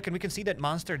 There's the lake and we can see that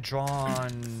monster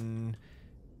drawn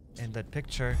in that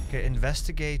picture. Okay,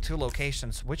 investigate 2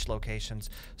 locations. Which locations?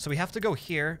 So we have to go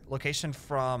here. Location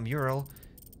from Ural.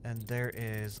 And there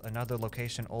is another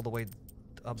location all the way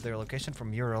up there. Location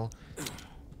from Ural.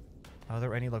 Are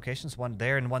there any locations? One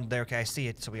there and one there. Okay, I see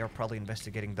it. So we are probably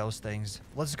investigating those things.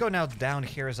 Let's go now down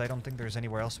here as I don't think there's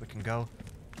anywhere else we can go.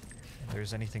 If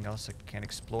there's anything else I can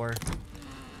explore.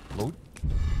 Loot.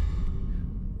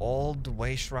 Old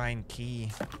Way Shrine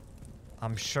key.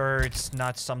 I'm sure it's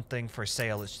not something for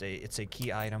sale. It's a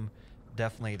key item.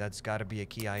 Definitely, that's got to be a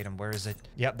key item. Where is it?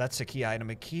 Yep, that's a key item.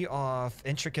 A key of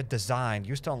intricate design.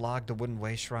 Used to unlock the wooden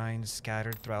way shrines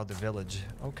scattered throughout the village.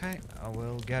 Okay, I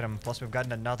will get them. Plus, we've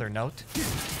gotten another note.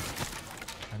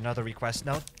 Another request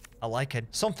note. I like it.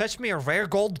 Some fetch me a rare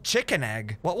gold chicken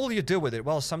egg. What will you do with it?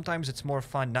 Well, sometimes it's more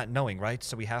fun not knowing, right?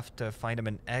 So we have to find him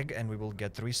an egg, and we will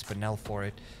get 3 spinel for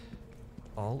it.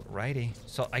 Alrighty.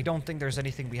 So I don't think there's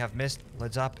anything we have missed.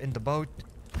 Let's hop in the boat.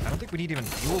 I don't think we need even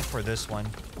fuel for this one.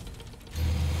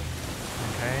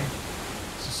 Okay.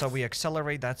 So we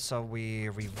accelerate that, so we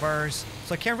reverse.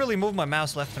 So I can't really move my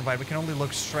mouse left and right. We can only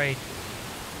look straight.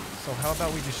 So how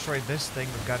about we destroy this thing?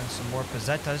 We've gotten some more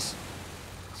pesetas.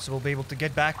 So we'll be able to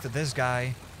get back to this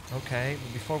guy. Okay,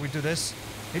 but before we do this,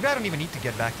 maybe I don't even need to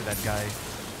get back to that guy.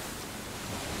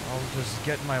 I'll just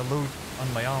get my loot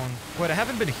on my own. Wait, I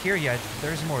haven't been here yet.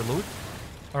 There's more loot.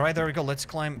 Alright, there we go. Let's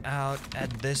climb out at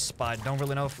this spot. Don't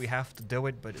really know if we have to do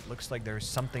it, but it looks like there's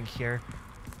something here.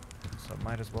 So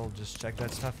might as well just check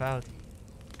that stuff out.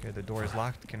 Okay, the door is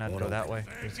locked. Cannot go that way.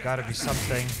 There's gotta be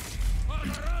something.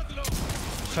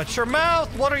 Shut your mouth!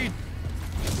 What are you...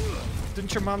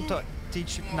 Didn't your mom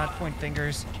teach you not point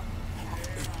fingers?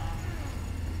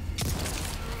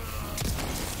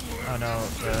 Oh no,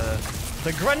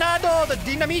 the granado, the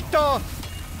dinamito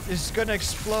is gonna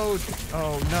explode.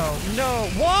 Oh no, no.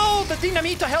 Whoa, the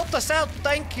dinamito helped us out.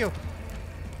 Thank you.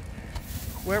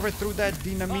 Whoever threw that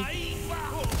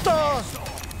dinamito.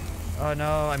 Oh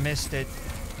no, I missed it.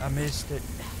 I missed it.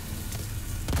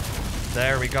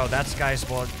 There we go. That's guys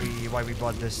why we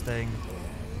bought this thing.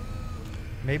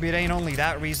 Maybe it ain't only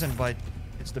that reason, but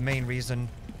it's the main reason.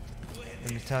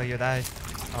 Let me tell you that.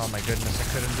 Oh my goodness, I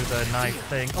couldn't do the knife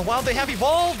thing. Oh wow, they have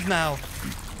evolved now!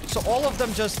 So all of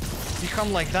them just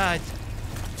become like that.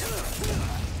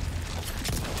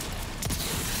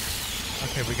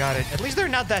 Okay, we got it. At least they're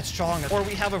not that strong. Or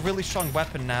we have a really strong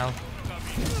weapon now.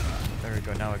 There we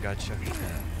go, now I got you.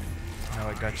 Oh,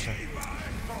 I gotcha.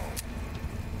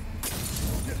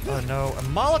 Oh no, a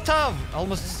Molotov!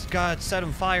 Almost got set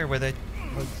on fire with it.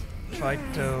 Let's try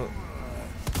to...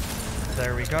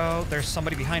 There we go. There's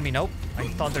somebody behind me. Nope. I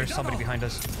thought there's somebody behind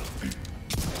us.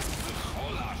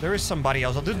 There is somebody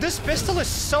else. Dude, this pistol is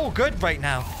so good right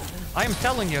now. I am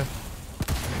telling you.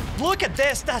 Look at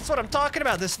this. That's what I'm talking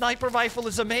about. The sniper rifle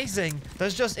is amazing.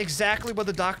 That's just exactly what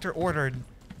the doctor ordered.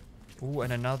 Ooh,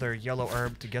 and another yellow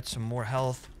herb to get some more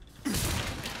health.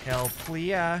 Hell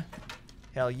yeah.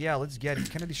 Hell yeah, let's get it.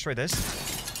 Can I destroy this?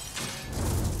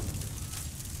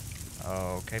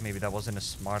 Okay, maybe that wasn't a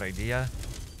smart idea.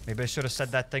 Maybe I should have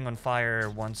set that thing on fire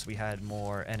once we had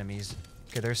more enemies.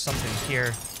 Okay, there's something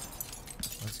here.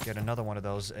 Let's get another one of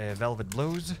those velvet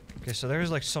blues. Okay, so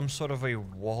there's like some sort of a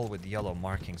wall with yellow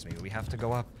markings. Maybe we have to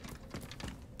go up.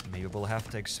 Maybe we'll have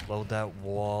to explode that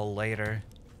wall later.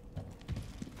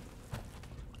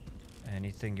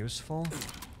 Anything useful?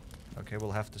 Okay,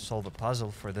 we'll have to solve a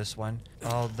puzzle for this one.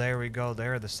 Oh, there we go.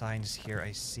 There are the signs here.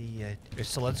 I see it. Okay,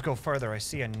 so let's go further. I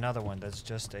see another one that's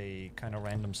just a kind of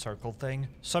random circle thing.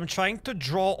 So I'm trying to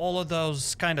draw all of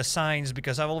those kind of signs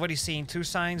because I've already seen 2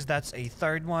 signs. That's a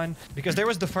third one. Because there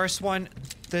was the first one.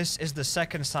 This is the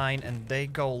second sign, and they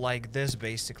go like this,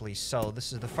 basically. So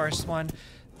this is the first one.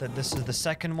 Then this is the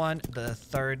second one. The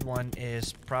third one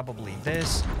is probably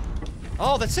this.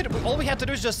 Oh, that's it. All we had to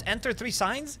do is just enter 3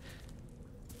 signs?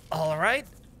 Alright.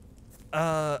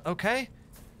 Okay.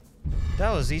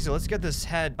 That was easy. Let's get this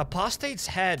head. Apostate's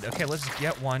head. Okay, let's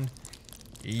get one.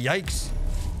 Yikes.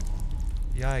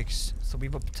 Yikes. So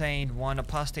we've obtained 1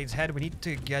 apostate's head. We need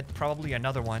to get probably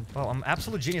another one. Oh, I'm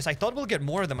absolute genius. I thought we'll get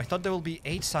more of them. I thought there will be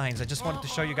 8 signs. I just wanted to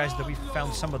show you guys that we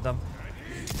found some of them.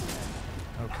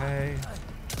 Okay.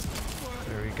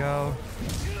 There we go.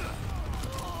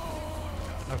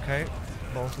 Okay.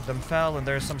 Both of them fell, and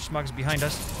there's some schmucks behind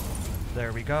us.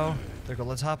 There we go. There we go.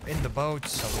 Let's hop in the boat.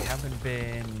 So we haven't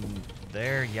been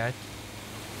there yet.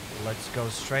 Let's go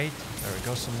straight. There we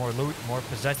go. Some more loot. More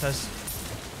pesetas.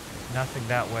 Nothing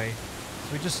that way.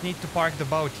 So we just need to park the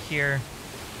boat here.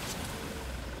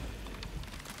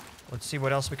 Let's see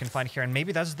what else we can find here. And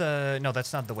maybe that's the... No,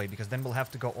 that's not the way, because then we'll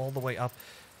have to go all the way up.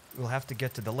 We'll have to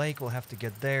get to the lake. We'll have to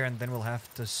get there. And then we'll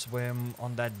have to swim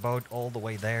on that boat all the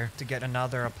way there to get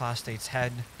another apostate's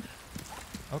head.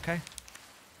 Okay.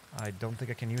 I don't think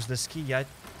I can use this key yet.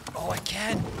 Oh, I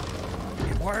can!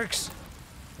 It works!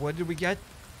 What did we get?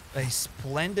 A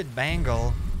splendid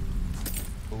bangle.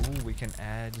 Ooh, we can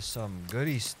add some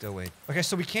goodies to it. Okay,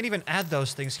 so we can't even add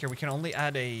those things here. We can only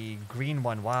add a green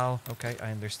one. Wow. Okay,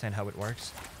 I understand how it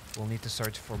works. We'll need to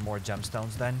search for more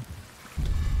gemstones then.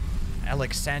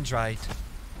 Alexandrite.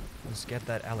 Let's get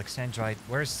that Alexandrite.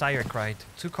 Where's Cyricrite?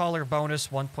 2 color bonus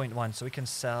 1.1. So we can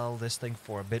sell this thing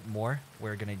for a bit more.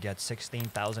 We're gonna get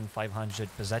 16,500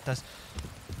 pesetas.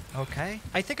 Okay.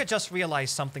 I think I just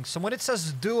realized something. So when it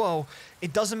says duo,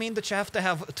 it doesn't mean that you have to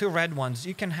have 2 red ones.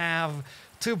 You can have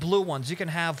 2 blue ones. You can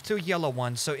have 2 yellow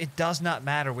ones. So it does not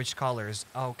matter which colors.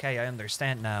 Okay, I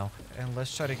understand now. And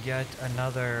let's try to get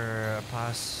another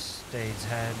apostate's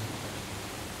head.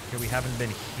 Okay, we haven't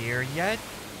been here yet.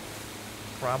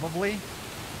 Probably.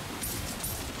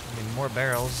 I mean, more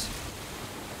barrels.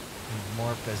 And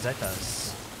more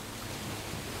pesetas.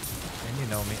 And you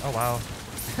know me. Oh, wow.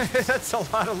 That's a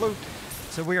lot of loot.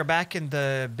 So we are back in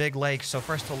the big lake. So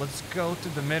first of all, let's go to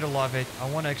the middle of it. I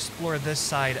want to explore this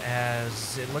side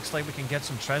as it looks like we can get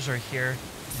some treasure here.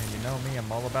 And you know me,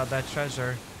 I'm all about that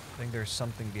treasure. I think there's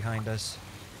something behind us.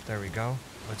 There we go.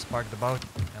 Let's park the boat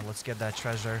and let's get that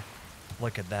treasure.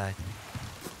 Look at that.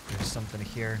 There's something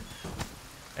here.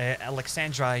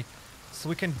 Alexandrite. So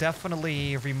we can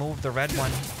definitely remove the red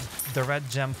one, the red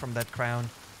gem from that crown,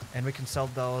 and we can sell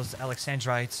those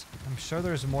Alexandrites. I'm sure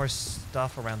there's more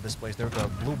stuff around this place. There we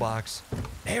go. Blue box.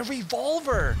 A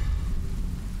revolver!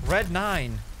 Red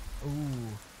 9. Ooh.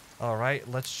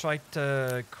 Alright, let's try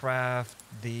to craft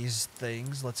these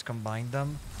things. Let's combine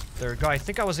them. There we go. I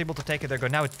think I was able to take it. There we go.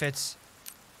 Now it fits.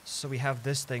 So we have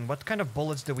this thing. What kind of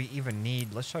bullets do we even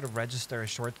need? Let's try to register a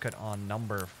shortcut on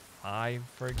number 5,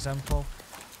 for example.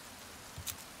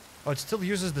 Oh, it still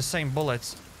uses the same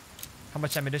bullets. How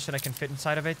much ammunition I can fit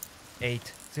inside of it?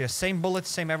 8. So yeah, same bullets,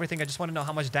 same everything. I just want to know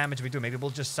how much damage we do. Maybe we'll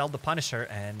just sell the Punisher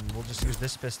and we'll just use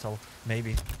this pistol.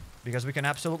 Maybe. Because we can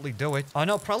absolutely do it. Oh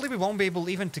no, probably we won't be able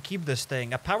even to keep this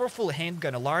thing. A powerful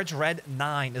handgun, a large red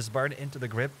 9 is burned into the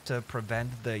grip to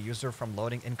prevent the user from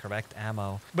loading incorrect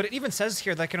ammo. But it even says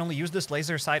here that I can only use this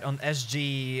laser sight on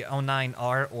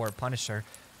SG-09R or Punisher.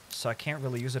 so I can't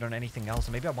really use it on anything else.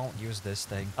 Maybe I won't use this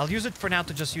thing. I'll use it for now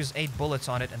to just use 8 bullets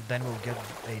on it, and then we'll get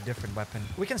a different weapon.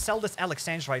 We can sell this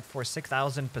Alexandrite for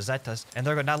 6,000 pesetas, and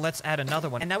there we go. Now let's add another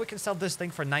one. And now we can sell this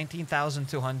thing for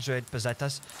 19,200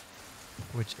 pesetas,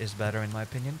 which is better in my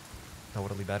opinion.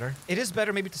 Totally better. It is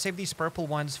better maybe to save these purple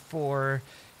ones for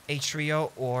a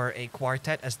trio or a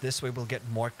quartet, as this way we'll get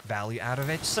more value out of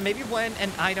it. So maybe when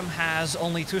an item has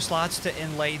only 2 slots to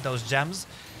inlay those gems,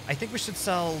 I think we should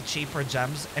sell cheaper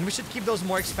gems, and we should keep those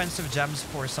more expensive gems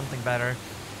for something better.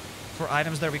 For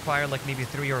items that require like maybe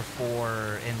 3 or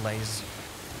 4 inlays.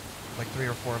 Like 3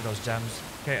 or 4 of those gems.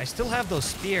 Okay, I still have those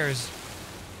spears.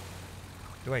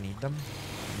 Do I need them?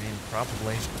 I mean,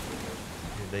 probably.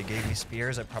 If they gave me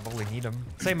spears, I probably need them.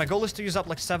 Say, my goal is to use up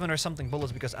like 7 or something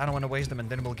bullets because I don't want to waste them, and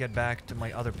then we'll get back to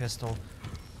my other pistol.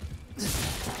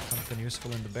 Something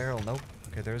useful in the barrel. Nope.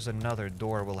 Okay, there's another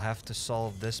door. We'll have to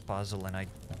solve this puzzle, and I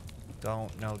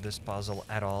don't know this puzzle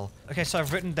at all. Okay, so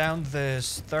I've written down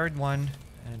this third one,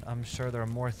 and I'm sure there are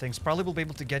more things. Probably we'll be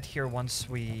able to get here once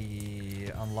we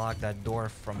unlock that door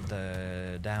from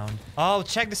the down. Oh,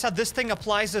 check this out. This thing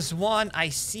applies as one. I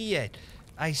see it.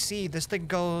 I see. This thing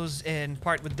goes in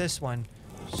part with this one.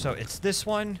 So it's this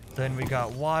one. Then we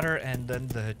got water, and then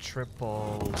the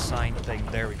triple sign thing.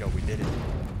 There we go. We did it.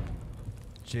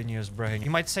 Genius brain. You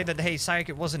might say that, hey, Cairek,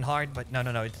 it wasn't hard, but no.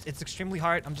 It's extremely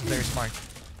hard. I'm just very smart.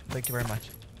 Thank you very much.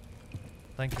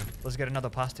 Thank you. Let's get another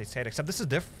apostate state, except this is a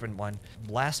different one.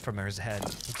 Blasphemer's head.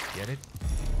 Let's get it.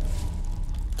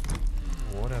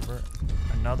 Whatever.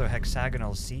 Another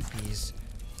hexagonal C-piece.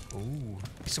 Ooh.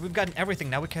 So we've gotten everything.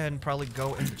 Now we can probably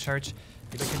go into church.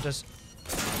 Maybe I can just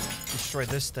destroy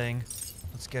this thing.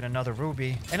 Let's get another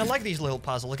ruby. And I like these little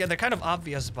puzzles. Again, they're kind of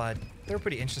obvious, but they're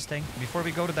pretty interesting. Before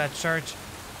we go to that church,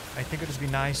 I think it would be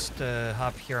nice to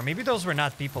hop here. Maybe those were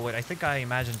not people. Wait, I think I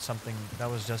imagined something. That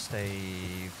was just a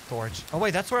torch. Oh,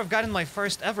 wait, that's where I've gotten my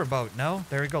first ever boat, no?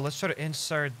 There we go. Let's try to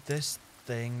insert this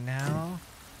thing now.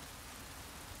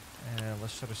 And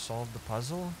let's try to solve the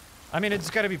puzzle. I mean, it's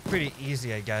got to be pretty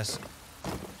easy, I guess.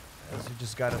 As you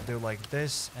just got to do like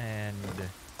this, and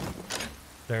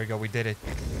there we go. We did it.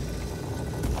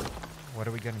 What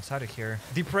do we get inside of here?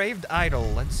 Depraved idol.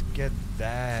 Let's get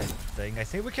that thing. I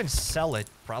think we can sell it,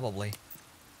 probably.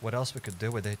 What else we could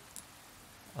do with it?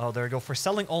 Oh, there we go. For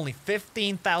selling only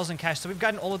 15,000 cash. So we've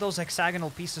gotten all of those hexagonal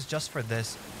pieces just for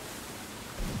this.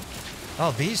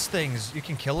 Oh, these things. You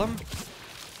can kill them?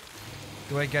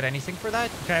 Do I get anything for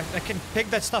that? Okay, I can pick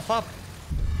that stuff up.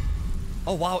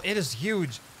 Oh, wow. It is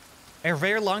huge. A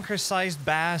rare lunker-sized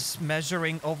bass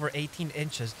measuring over 18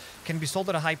 inches can be sold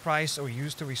at a high price or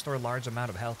used to restore a large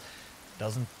amount of health.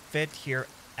 Doesn't fit here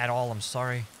at all, I'm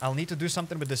sorry. I'll need to do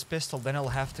something with this pistol, then I'll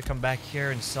have to come back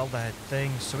here and sell that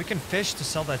thing. So we can fish to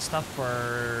sell that stuff for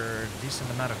a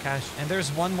decent amount of cash. And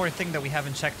there's one more thing that we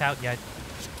haven't checked out yet.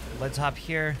 Let's hop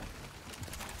here.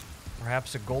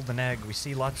 Perhaps a golden egg. We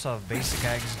see lots of basic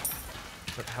eggs.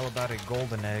 But how about a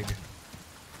golden egg?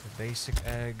 A basic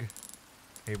egg.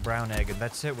 A brown egg, and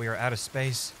that's it. We are out of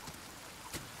space.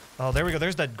 Oh, there we go.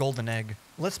 There's that golden egg.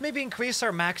 Let's maybe increase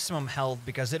our maximum health,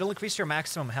 because it'll increase your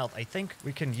maximum health. I think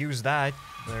we can use that.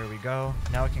 There we go.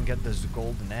 Now I can get this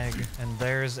golden egg. And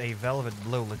there's a velvet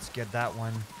blue. Let's get that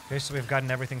one. Okay, so we've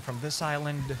gotten everything from this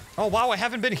island. Oh, wow. I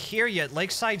haven't been here yet.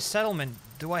 Lakeside Settlement.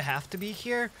 Do I have to be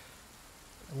here?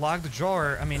 Log the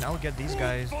drawer. I mean, I'll get these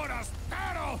guys.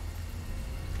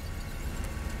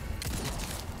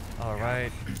 All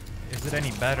right. Is it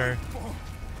any better?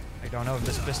 I don't know if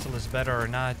this pistol is better or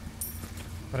not.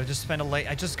 But I just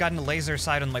gotten a laser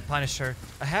sight on my Punisher.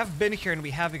 I have been here and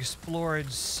we have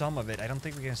explored some of it. I don't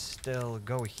think we can still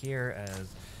go here as...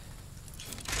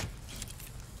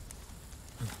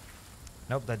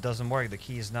 Nope, that doesn't work. The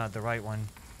key is not the right one.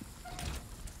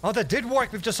 Oh, that did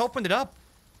work. We've just opened it up.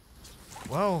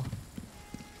 Whoa.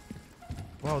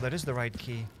 Whoa, that is the right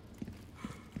key.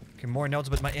 Okay, more notes,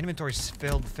 but my inventory's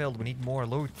filled. We need more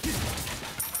loot.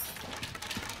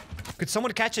 Could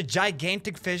someone catch a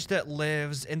gigantic fish that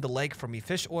lives in the lake for me?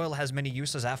 Fish oil has many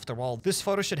uses after all. This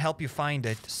photo should help you find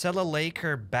it. Sell a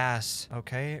laker bass.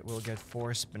 Okay, we'll get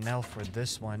 4 spinel for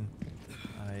this one.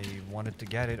 I wanted to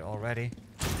get it already.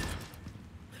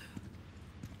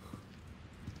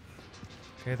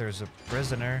 Okay, there's a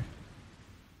prisoner.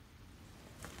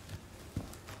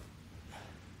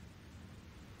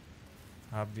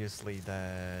 Obviously,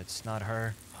 that's not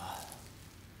her.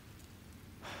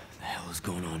 The hell is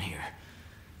going on here?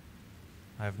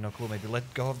 I have no clue. Maybe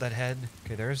let go of that head.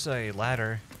 Okay, there's a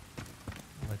ladder.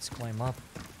 Let's climb up.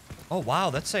 Oh, wow.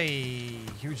 That's a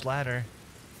huge ladder.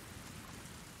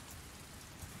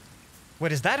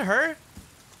 Wait, is that her?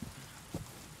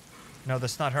 No,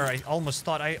 that's not her. I almost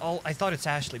thought I thought it's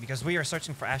Ashley because we are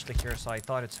searching for Ashley here, so I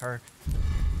thought it's her.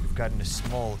 We've gotten a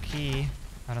small key.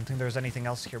 I don't think there's anything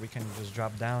else here we can just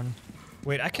drop down.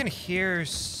 Wait, I can hear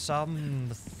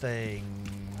something.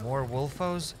 More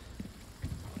wolfos?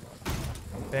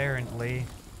 Apparently.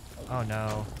 Oh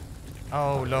no.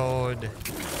 Oh lord.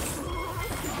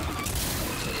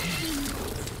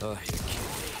 Oh, you're kidding.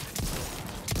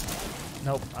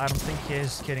 Nope, I don't think he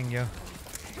is kidding you.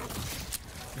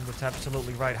 That's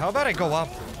absolutely right. How about I go up?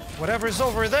 Whatever's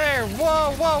over there!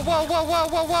 Whoa, whoa, whoa, whoa, whoa,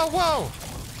 whoa, whoa, whoa!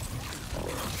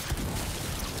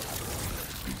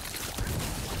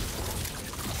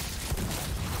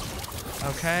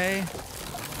 Okay.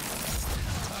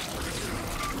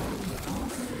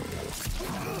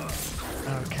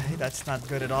 Okay, that's not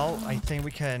good at all. I think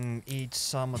we can eat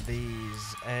some of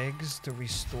these eggs to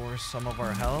restore some of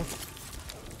our health.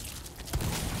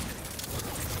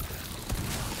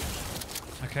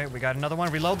 Okay, we got another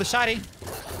one. Reload the shotty.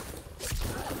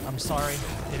 I'm sorry.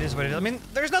 It is what it is. I mean,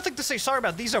 there's nothing to say sorry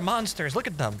about. These are monsters. Look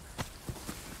at them.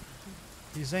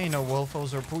 These ain't no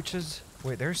wolfos or pooches.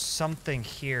 Wait, there's something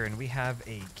here, and we have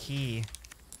a key.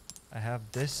 I have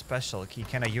this special key.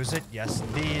 Can I use it? Yes,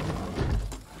 indeed.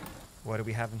 What do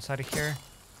we have inside of here?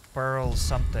 Pearl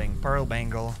something. Pearl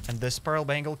bangle. And this pearl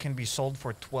bangle can be sold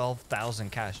for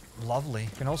 12,000 cash. Lovely.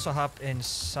 You can also hop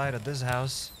inside of this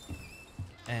house.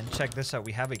 And check this out.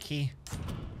 We have a key.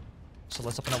 So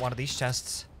let's open up one of these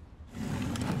chests.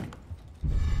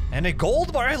 And a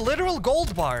gold bar. A literal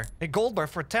gold bar. A gold bar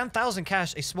for 10,000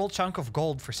 cash. A small chunk of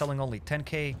gold for selling only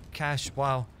 10k cash.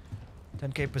 Wow.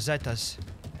 10k pesetas.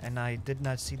 And I did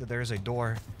not see that there's a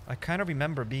door. I kind of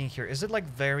remember being here. Is it like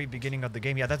very beginning of the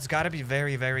game? Yeah, that's gotta be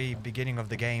very, very beginning of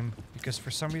the game. Because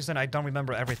for some reason, I don't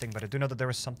remember everything, but I do know that there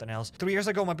was something else. 3 years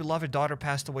ago, my beloved daughter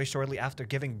passed away shortly after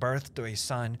giving birth to a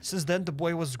son. Since then, the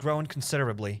boy was grown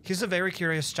considerably. He's a very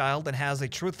curious child and has a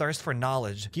true thirst for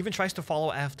knowledge. He even tries to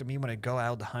follow after me when I go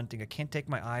out hunting. I can't take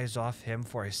my eyes off him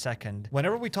for a second.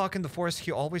 Whenever we talk in the forest,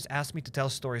 he always asks me to tell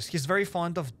stories. He's very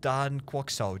fond of Don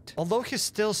Quixote. Although he's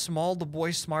still small, the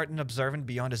boy's smart and observant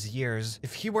beyond his years.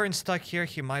 If he weren't stuck here,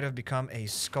 he might have become a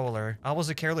scholar. I was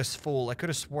a careless fool. I could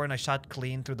have sworn I shot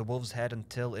clean through the wolf's head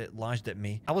until it lunged at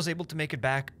me. I was able to make it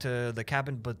back to the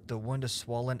cabin, but the wound is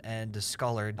swollen and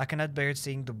discolored. I cannot bear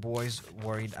seeing the boy's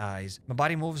worried eyes. My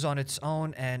body moves on its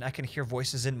own, and I can hear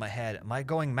voices in my head. Am I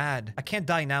going mad? I can't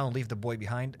die now and leave the boy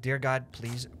behind. Dear God,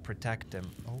 please protect him.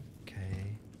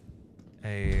 Okay.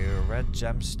 A red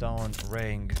gemstone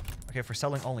ring. Okay, for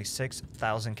selling only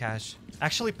 6,000 cash.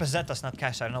 Actually, pesetas, not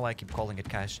cash. I don't know why I keep calling it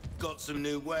cash. Got some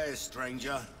new wares,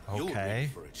 stranger. You're Okay. in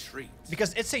for a treat.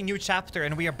 Because it's a new chapter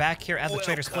and we are back here at the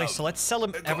trader's place, so let's sell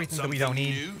him Got everything that we don't something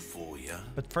need. new for you.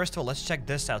 But first of all, let's check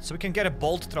this out. So we can get a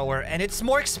bolt thrower, and it's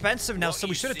more expensive now, so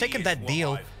we should have taken that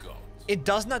deal. It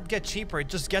does not get cheaper, it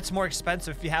just gets more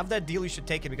expensive. If you have that deal, you should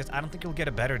take it because I don't think you'll get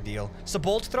a better deal. So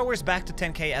bolt thrower is back to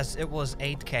 10k as it was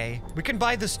 8k. We can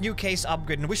buy this new case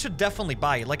upgrade, and we should definitely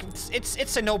buy it. Like,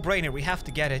 it's a no-brainer. We have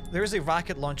to get it. There is a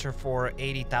rocket launcher for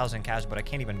 80,000 cash, but I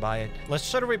can't even buy it. Let's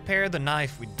try to repair the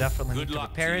knife. We definitely need to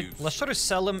repair it. Let's try to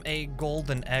sell him a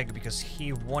golden egg because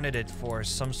he wanted it for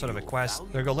some sort of a quest.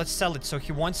 There we go. Let's sell it. So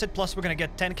he wants it, plus we're gonna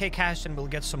get 10k cash, and we'll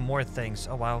get some more things.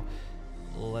 Oh, wow.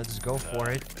 Let's go for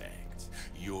it.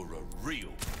 You're a real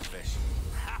professional.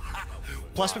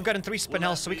 Plus, we've gotten 3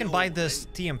 spinels, so we can buy this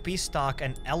TMP stock,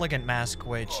 an elegant mask,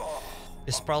 which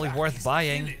is probably worth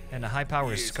buying, and a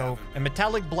high-power scope. A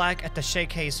metallic black attaché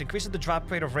case increases the drop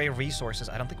rate of rare resources.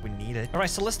 I don't think we need it. All right,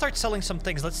 so let's start selling some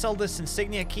things. Let's sell this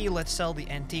insignia key. Let's sell the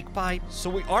antique pipe. So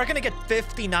we are gonna get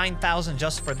 59,000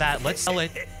 just for that. Let's sell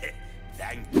it.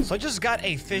 So I just got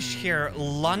a fish here,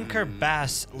 Lunker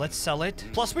Bass. Let's sell it.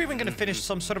 Plus, we're even gonna finish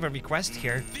some sort of a request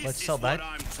here. Let's sell that.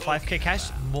 5k cash.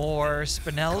 More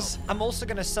spinels. I'm also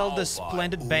gonna sell this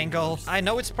splendid bangle. I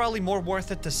know it's probably more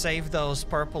worth it to save those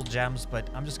purple gems, but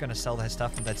I'm just gonna sell that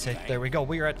stuff and that's it. There we go.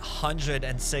 We are at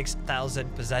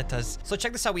 106,000 pesetas. So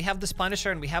check this out. We have this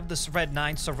Punisher and we have this Red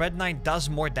 9. So Red 9 does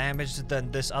more damage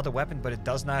than this other weapon, but it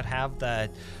does not have that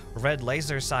red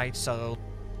laser sight. So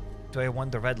do I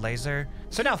want the red laser?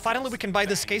 So now, finally, we can buy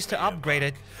this case to upgrade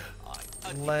it.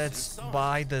 Let's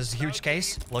buy this huge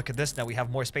case. Look at this. Now we have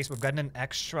more space. We've gotten an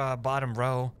extra bottom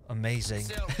row. Amazing.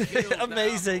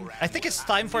 Amazing. I think it's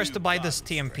time for us to buy this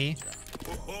TMP.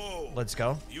 Let's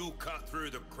go. You cut through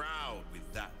the crowd with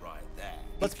that right there.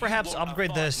 Let's perhaps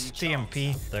upgrade this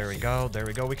TMP. There we go. There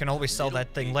we go. We can always sell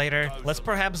that thing later. Let's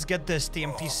perhaps get this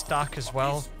TMP stock as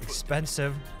well.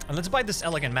 Expensive. And let's buy this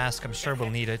elegant mask. I'm sure we'll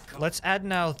need it. Let's add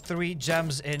now 3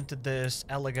 gems into this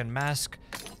elegant mask.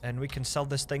 And we can sell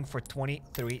this thing for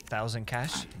 23,000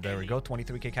 cash. There we go,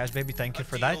 23k cash, baby. Thank you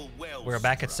for that. We're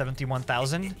back at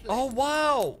 71,000. Oh,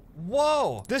 wow.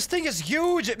 Whoa. This thing is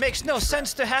huge. It makes no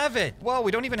sense to have it. Whoa,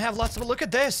 we don't even have lots of... Look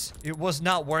at this. It was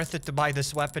not worth it to buy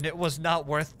this weapon. It was not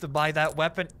worth to buy that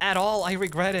weapon at all. I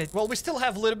regret it. Well, we still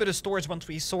have a little bit of storage once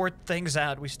we sort things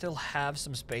out. We still have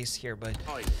some space here, but...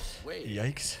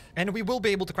 Yikes. And we will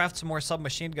be able to craft some more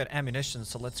submachine gun ammunition,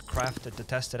 so let's craft it to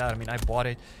test it out. I mean, I bought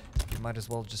it. We might as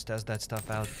well just test that stuff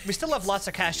out. We still have lots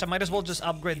of cash. I might as well just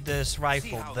upgrade this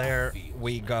rifle. There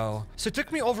we go. So it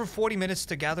took me over 40 minutes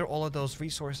to gather all of those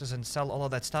resources and sell all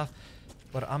of that stuff,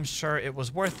 but I'm sure it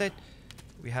was worth it.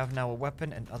 We have now a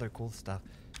weapon and other cool stuff.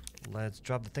 Let's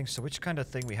drop the thing. So which kind of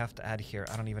thing we have to add here?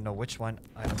 I don't even know which one.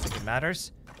 I don't think it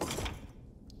matters.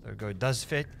 There we go. It does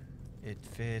fit. It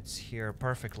fits here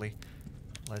perfectly.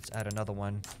 Let's add another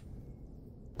one.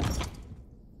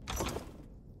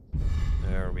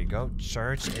 There we go.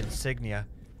 Church insignia.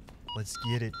 Let's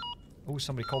get it. Oh,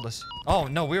 somebody called us. Oh,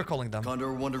 no, we were calling them.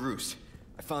 Condor 1 to Roost.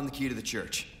 I found the key to the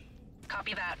church.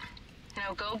 Copy that.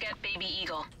 Now go get Baby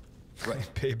Eagle.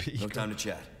 Right. Baby No Eagle. time to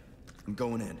chat. I'm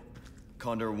going in.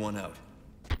 Condor 1 out.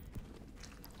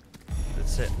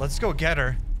 That's it. Let's go get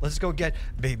her. Let's go get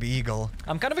Baby Eagle.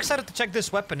 I'm kind of excited to check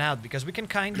this weapon out because we can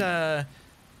kind of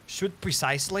shoot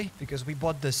precisely because we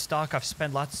bought this stock. I've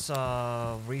spent lots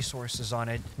of resources on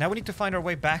it. Now we need to find our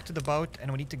way back to the boat and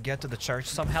we need to get to the church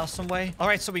somehow, some way. All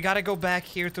right, so we got to go back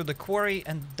here through the quarry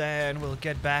and then we'll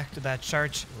get back to that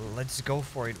church. Let's go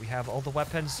for it. We have all the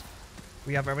weapons.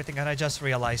 We have everything, and I just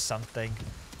realized something.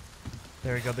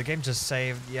 There we go. The game just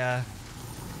saved. Yeah.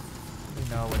 You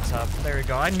know what's up. There we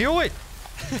go. I knew it!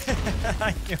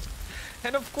 I knew it.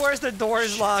 And of course the door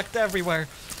is locked everywhere.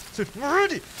 So,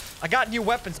 I got new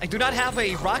weapons. I do not have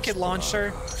a rocket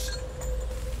launcher.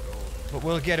 But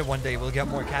we'll get it one day. We'll get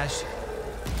more cash.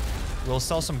 We'll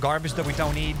sell some garbage that we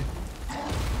don't need.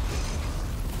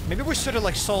 Maybe we should have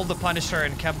like sold the Punisher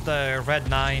and kept the Red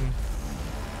 9.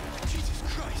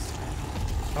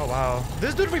 Oh, wow.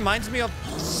 This dude reminds me of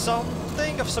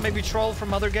something, of some maybe troll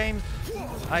from other games.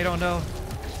 I don't know.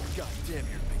 God damn, you're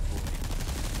a big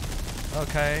boy.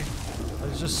 Okay.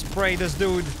 Let's just spray this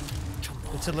dude.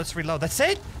 That's it, let's reload. That's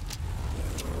it?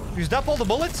 Used up all the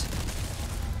bullets?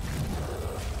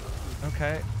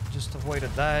 Okay, just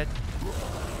avoided that.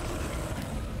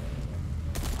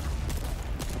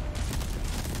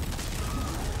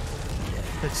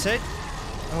 That's it?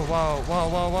 Oh, wow, wow,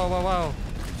 wow, wow, wow, wow.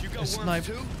 A snipe.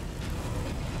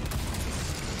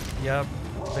 Yep,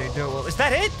 they do. Well, is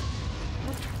that it?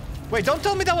 Wait, don't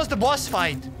tell me that was the boss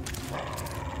fight.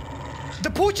 The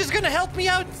pooch is gonna help me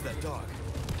out. It's that dog.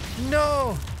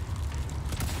 No.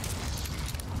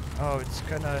 Oh, it's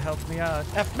gonna help me out.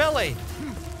 F melee.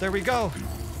 There we go.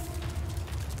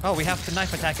 Oh, we have to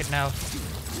knife attack it now.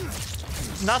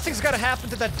 Nothing's gonna happen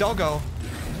to that doggo.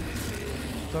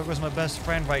 Doggo's my best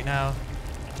friend right now.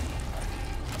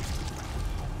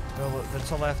 Well,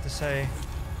 that's all I have to say.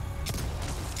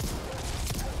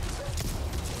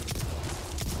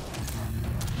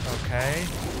 Okay.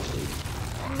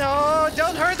 No,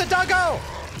 don't hurt the doggo!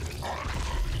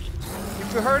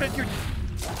 If you hurt it, you...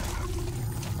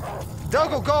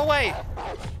 Doggo, go away!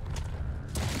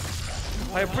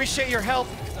 I appreciate your help.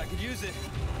 I could use it.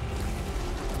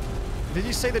 Did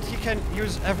you say that he can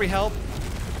use every help?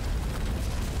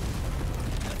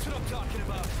 That's what I'm talking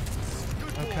about.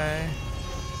 Good boy. Okay.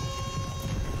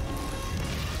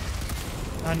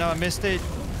 Oh no, I missed it.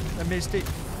 I missed it.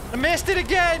 I missed it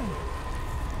again!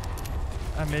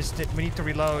 I missed it. We need to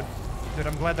reload. Dude,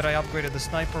 I'm glad that I upgraded the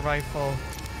sniper rifle.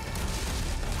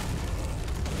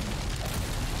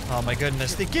 Oh my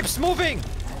goodness, it keeps moving!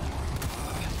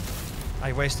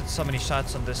 I wasted so many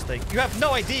shots on this thing. You have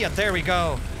no idea! There we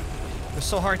go! It was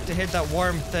so hard to hit that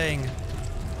worm thing.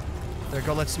 There we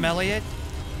go, let's melee it.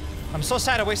 I'm so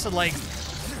sad I wasted like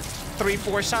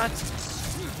 3-4 shots.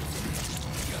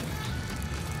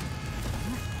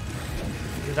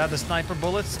 Without the sniper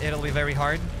bullets, it'll be very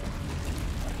hard.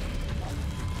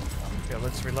 Okay,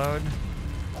 let's reload.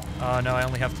 Oh no, I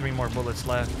only have 3 more bullets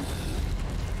left.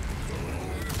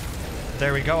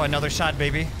 There we go, another shot,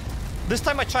 baby. This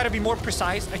time I try to be more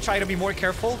precise. I try to be more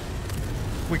careful.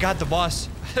 We got the boss.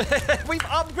 We've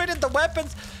upgraded the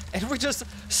weapons and we just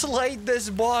slayed this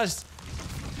boss.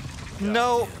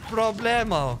 No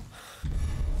problemo.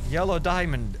 Yellow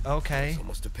diamond, okay. It's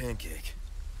almost a pancake.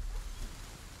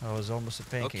 Oh, it was almost a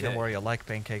pancake. Okay. Don't worry, I like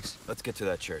pancakes. Let's get to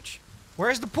that church.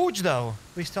 Where's the pooch, though?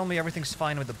 Please tell me everything's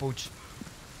fine with the pooch.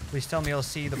 Please tell me I'll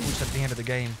see the pooch at the end of the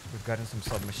game. We've gotten some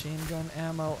submachine gun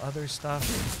ammo, other stuff.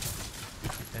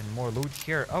 And more loot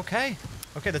here. Okay.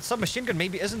 Okay, that submachine gun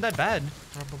maybe isn't that bad.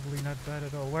 Probably not bad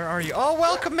at all. Where are you? Oh,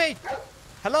 welcome, mate.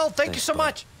 Hello, thank you so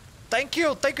much. Thank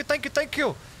you, thank you, thank you, thank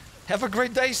you. Have a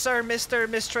great day, sir, Mr.,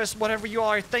 Mistress, whatever you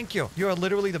are. Thank you. You are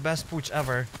literally the best pooch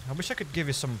ever. I wish I could give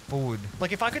you some food.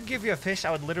 Like, if I could give you a fish,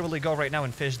 I would literally go right now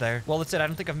and fish there. Well, that's it. I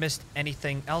don't think I've missed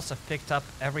anything else. I've picked up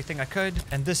everything I could.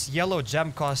 And this yellow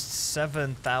gem costs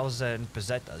 7,000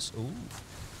 pesetas. Ooh.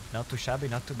 Not too shabby,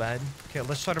 not too bad. Okay,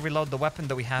 let's try to reload the weapon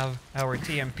that we have, our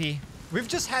TMP. We've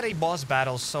just had a boss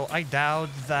battle, so I doubt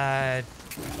that...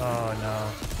 Oh, no.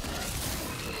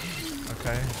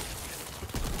 Okay.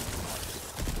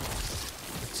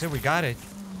 Let's see, we got it.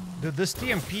 Dude, this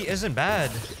TMP isn't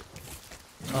bad.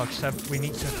 Oh, except we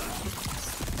need to...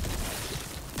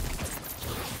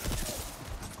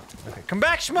 Okay, come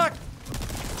back, schmuck!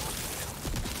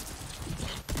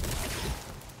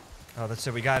 Oh, that's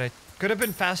it, we got it. Could have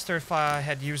been faster if I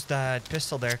had used that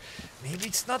pistol there. Maybe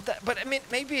it's not that, but I mean,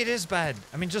 maybe it is bad.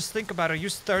 I mean, just think about it. I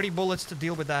used 30 bullets to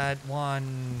deal with that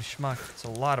one schmuck. It's a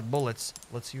lot of bullets.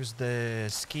 Let's use the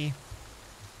ski.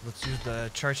 Let's use the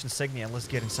church insignia and let's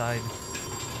get inside.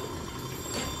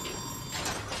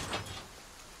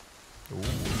 Ooh.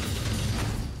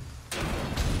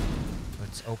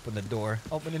 Let's open the door.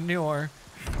 Open the door.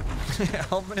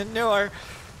 Open the door.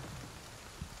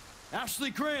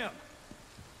 Ashley Graham!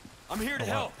 I'm here to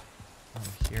help.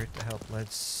 I'm here to help.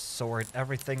 Let's sort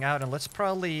everything out and let's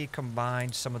probably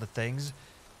combine some of the things.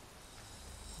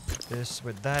 This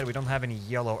with that. We don't have any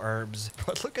yellow herbs.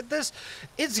 But look at this.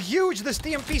 It's huge. This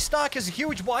TMP stock is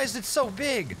huge. Why is it so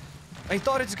big? I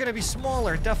thought it's going to be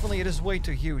smaller. Definitely it is way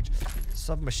too huge.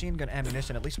 Submachine gun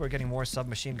ammunition. At least we're getting more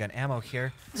submachine gun ammo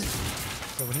here.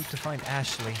 So we need to find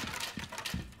Ashley.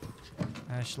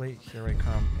 Ashley, here I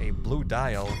come. A blue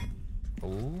dial.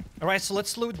 Ooh. Alright, so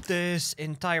let's loot this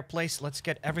entire place. Let's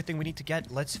get everything we need to get.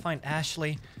 Let's find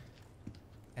Ashley.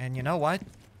 And you know what?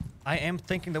 I am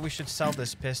thinking that we should sell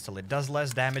this pistol. It does less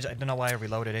damage. I don't know why I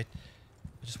reloaded it.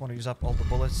 I just want to use up all the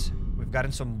bullets. We've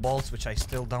gotten some bolts, which I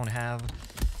still don't have.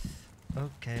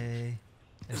 Okay.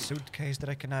 A suitcase that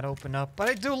I cannot open up. But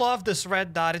I do love this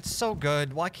red dot. It's so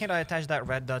good. Why can't I attach that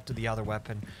red dot to the other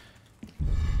weapon?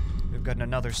 We've got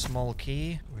another small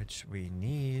key, which we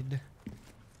need.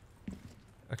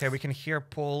 Okay, we can here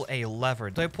pull a lever.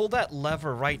 Do I pull that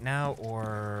lever right now,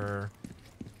 or...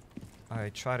 I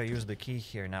try to use the key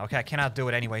here now. Okay, I cannot do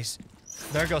it anyways.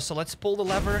 There we go. So let's pull the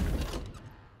lever.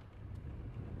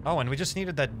 Oh, and we just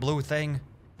needed that blue thing.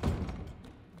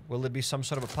 Will it be some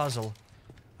sort of a puzzle?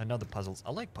 Another puzzles.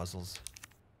 I like puzzles.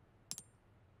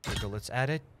 There we go. Let's add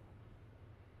it.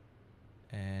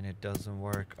 And it doesn't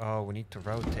work. Oh, we need to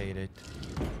rotate it.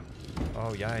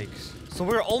 Oh, yikes. So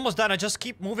we're almost done. I just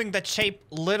keep moving that shape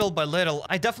little by little.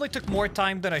 I definitely took more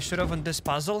time than I should have on this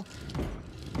puzzle.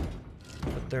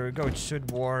 But there we go. It should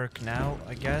work now,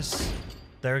 I guess.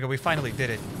 There we go. We finally did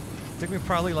it. It took me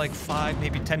probably like 5,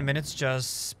 maybe 10 minutes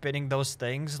just spinning those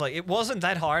things. Like, it wasn't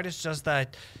that hard. It's just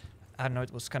that, I don't know,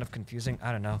 it was kind of confusing.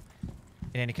 I don't know.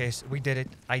 In any case, we did it.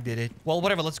 I did it. Well,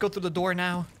 whatever. Let's go through the door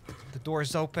now. The door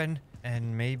is open.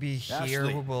 And maybe here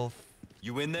Ashley, we will...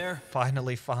 You in there?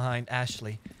 Finally find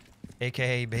Ashley,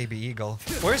 aka Baby Eagle.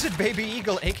 Where is it, Baby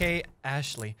Eagle, aka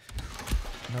Ashley?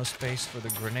 No space for the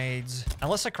grenades.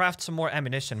 Unless I craft some more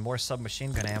ammunition, more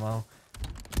submachine gun ammo.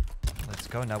 Let's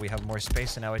go. Now we have more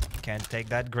space and now it can't take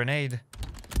that grenade.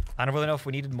 I don't really know if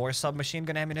we needed more submachine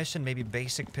gun ammunition. Maybe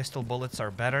basic pistol bullets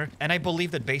are better. And I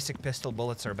believe that basic pistol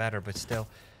bullets are better, but still.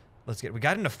 Let's get... We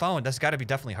got in a phone. That's got to be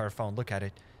definitely her phone. Look at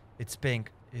it. It's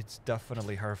pink. It's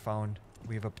definitely her phone.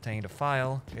 We've obtained a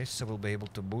file. Okay, so we'll be able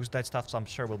to boost that stuff. So I'm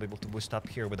sure we'll be able to boost up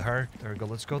here with her. There we go.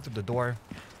 Let's go through the door.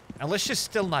 Unless she's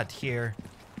still not here.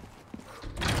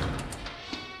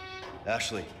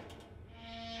 Ashley.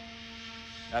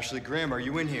 Ashley Graham, are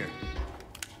you in here?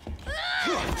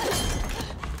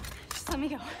 Just let me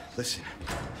go. Listen.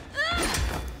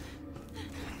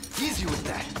 Easy with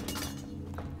that.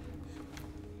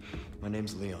 My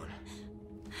name's Leon.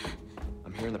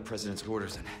 I'm here in the president's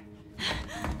orders and...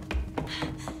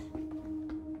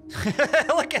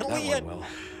 Look at Leon. Well.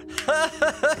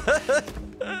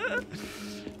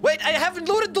 Wait, I haven't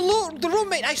looted the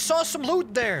roommate. I saw some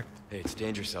loot there. Hey, it's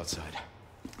dangerous outside.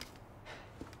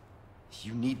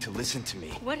 You need to listen to me.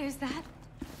 What is that?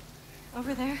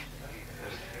 Over there?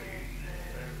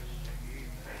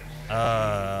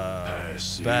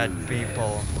 Bad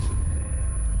people.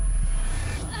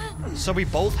 So we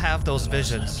both have those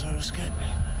visions.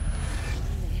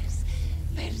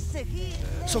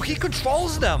 So he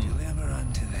controls them. Deliver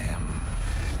unto them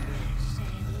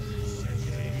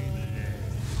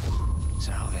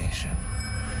salvation.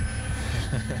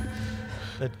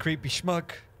 That creepy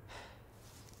schmuck.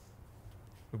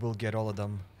 We will get all of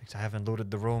them. Because I haven't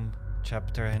looted the room.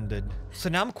 Chapter ended. So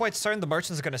now I'm quite certain the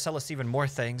merchants are gonna sell us even more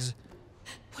things.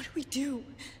 What do we do?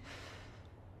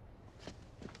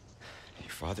 Your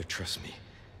father trusts me.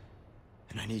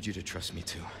 And I need you to trust me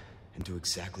too. And do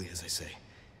exactly as I say.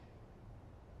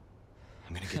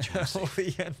 I'm gonna get you home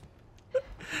safe. Leon.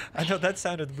 I know that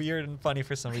sounded weird and funny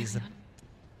for some reason.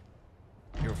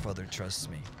 Your father trusts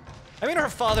me. I mean, her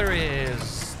father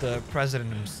is the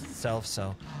president himself,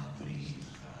 so.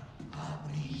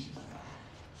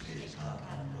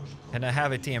 And I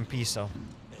have a TMP, so.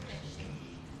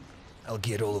 I'll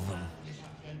get all of them.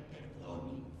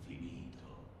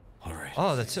 Alright.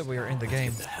 Oh, that's it. We are in the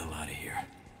game. Get the hell out of here.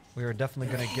 We are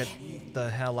definitely gonna get the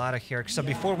hell out of here. So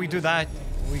before we do that,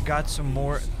 we got some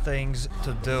more things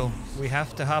to do. We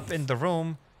have to hop in the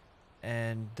room.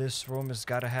 And this room has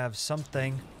got to have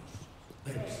something.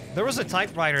 There was a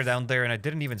typewriter down there and I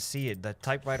didn't even see it. That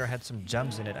typewriter had some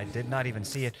gems in it. I did not even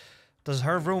see it. Does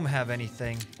her room have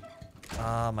anything?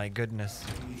 Ah, my goodness.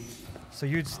 So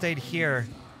you'd stayed here.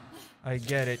 I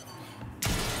get it.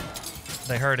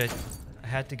 They heard it. I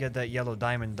had to get that yellow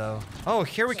diamond though. Oh,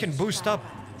 here we can boost up.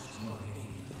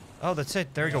 Oh, that's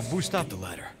it. There we go. Boost up. The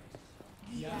ladder.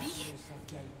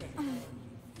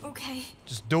 Okay.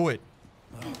 Just do it.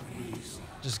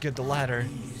 Just get the ladder.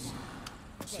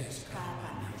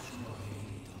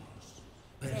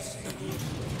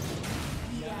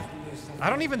 I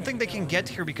don't even think they can get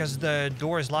here because the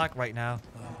door is locked right now.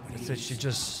 It said she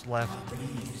just left.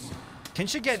 Can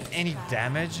she get any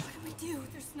damage? What do we do?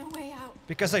 There's no way out.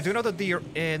 Because I do know that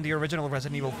in the original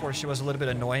Resident Evil 4 she was a little bit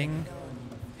annoying.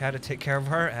 You had to take care of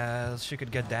her as she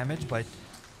could get damage, but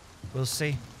we'll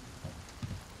see.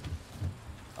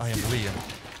 I am Liam.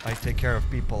 I take care of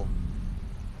people.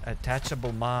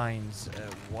 Attachable mines,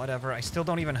 whatever. I still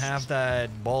don't even have that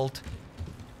bolt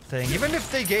thing. Even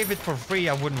if they gave it for free,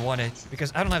 I wouldn't want it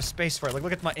because I don't have space for it. Like,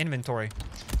 look at my inventory.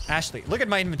 Ashley, look at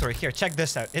my inventory. Here, check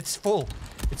this out. It's full.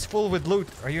 It's full with loot.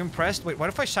 Are you impressed? Wait, what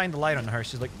if I shine the light on her?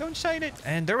 She's like, don't shine it.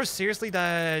 And there was seriously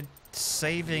that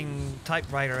saving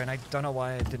typewriter, and I don't know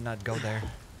why I did not go there.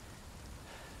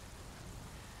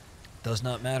 Does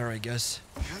not matter, I guess.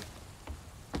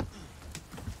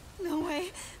 No way.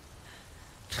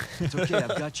 It's okay,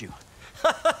 I've got you.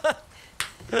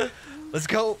 Let's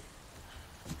go.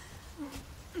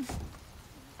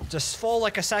 Just fall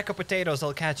like a sack of potatoes,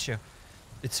 I'll catch you.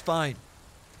 It's fine.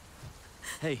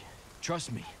 Hey,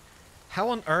 trust me. How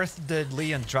on earth did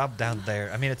Leon drop down there?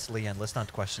 I mean, it's Leon. Let's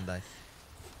not question that.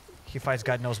 He fights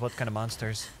God knows what kind of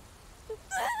monsters.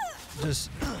 Just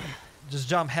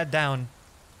jump head down.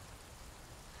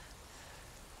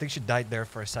 I think she died there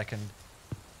for a second.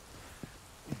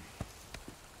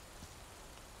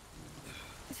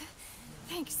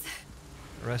 Thanks.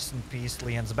 Rest in peace,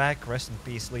 Leon's back. Rest in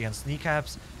peace, Leon's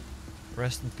kneecaps.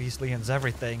 Rest in peace, Leon's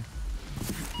everything.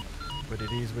 But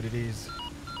it is what it is.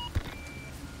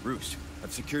 Roost,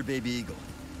 I've secured Baby Eagle.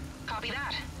 Copy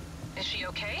that. Is she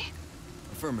okay?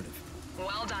 Affirmative.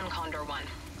 Well done, Condor 1.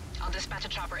 I'll dispatch a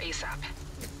chopper ASAP.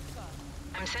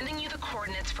 I'm sending you the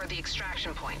coordinates for the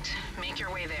extraction point. Make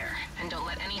your way there, and don't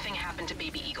let anything happen to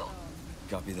Baby Eagle.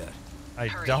 Copy that. I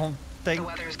Hurry. don't think The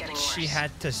weather's getting she worse.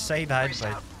 had to say that, First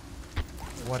but out.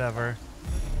 whatever.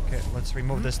 Okay, let's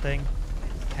remove this thing.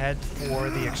 Head for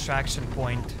the extraction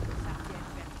point.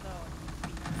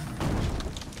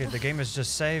 Okay, the game is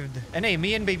just saved. And hey,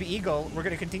 me and Baby Eagle, we're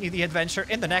gonna continue the adventure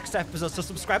in the next episode, so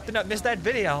subscribe to not miss that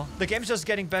video. The game's just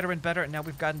getting better and better, and now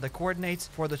we've gotten the coordinates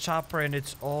for the chopper, and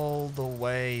it's all the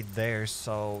way there.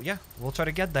 So yeah, we'll try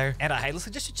to get there. And I highly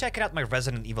suggest you check out my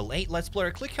Resident Evil 8 Let's Player.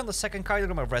 Click on the second card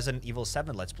to my Resident Evil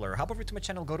 7 Let's Player. Hop over to my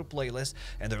channel, go to playlist,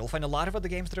 and there you'll find a lot of other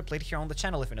games that are played here on the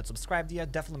channel. If you're not subscribed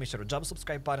yet, definitely make sure to drop the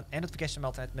subscribe button and notification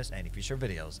bell to not miss any future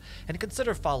videos. And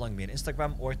consider following me on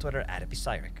Instagram or Twitter at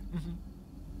HappyCairek.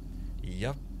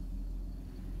 Yep.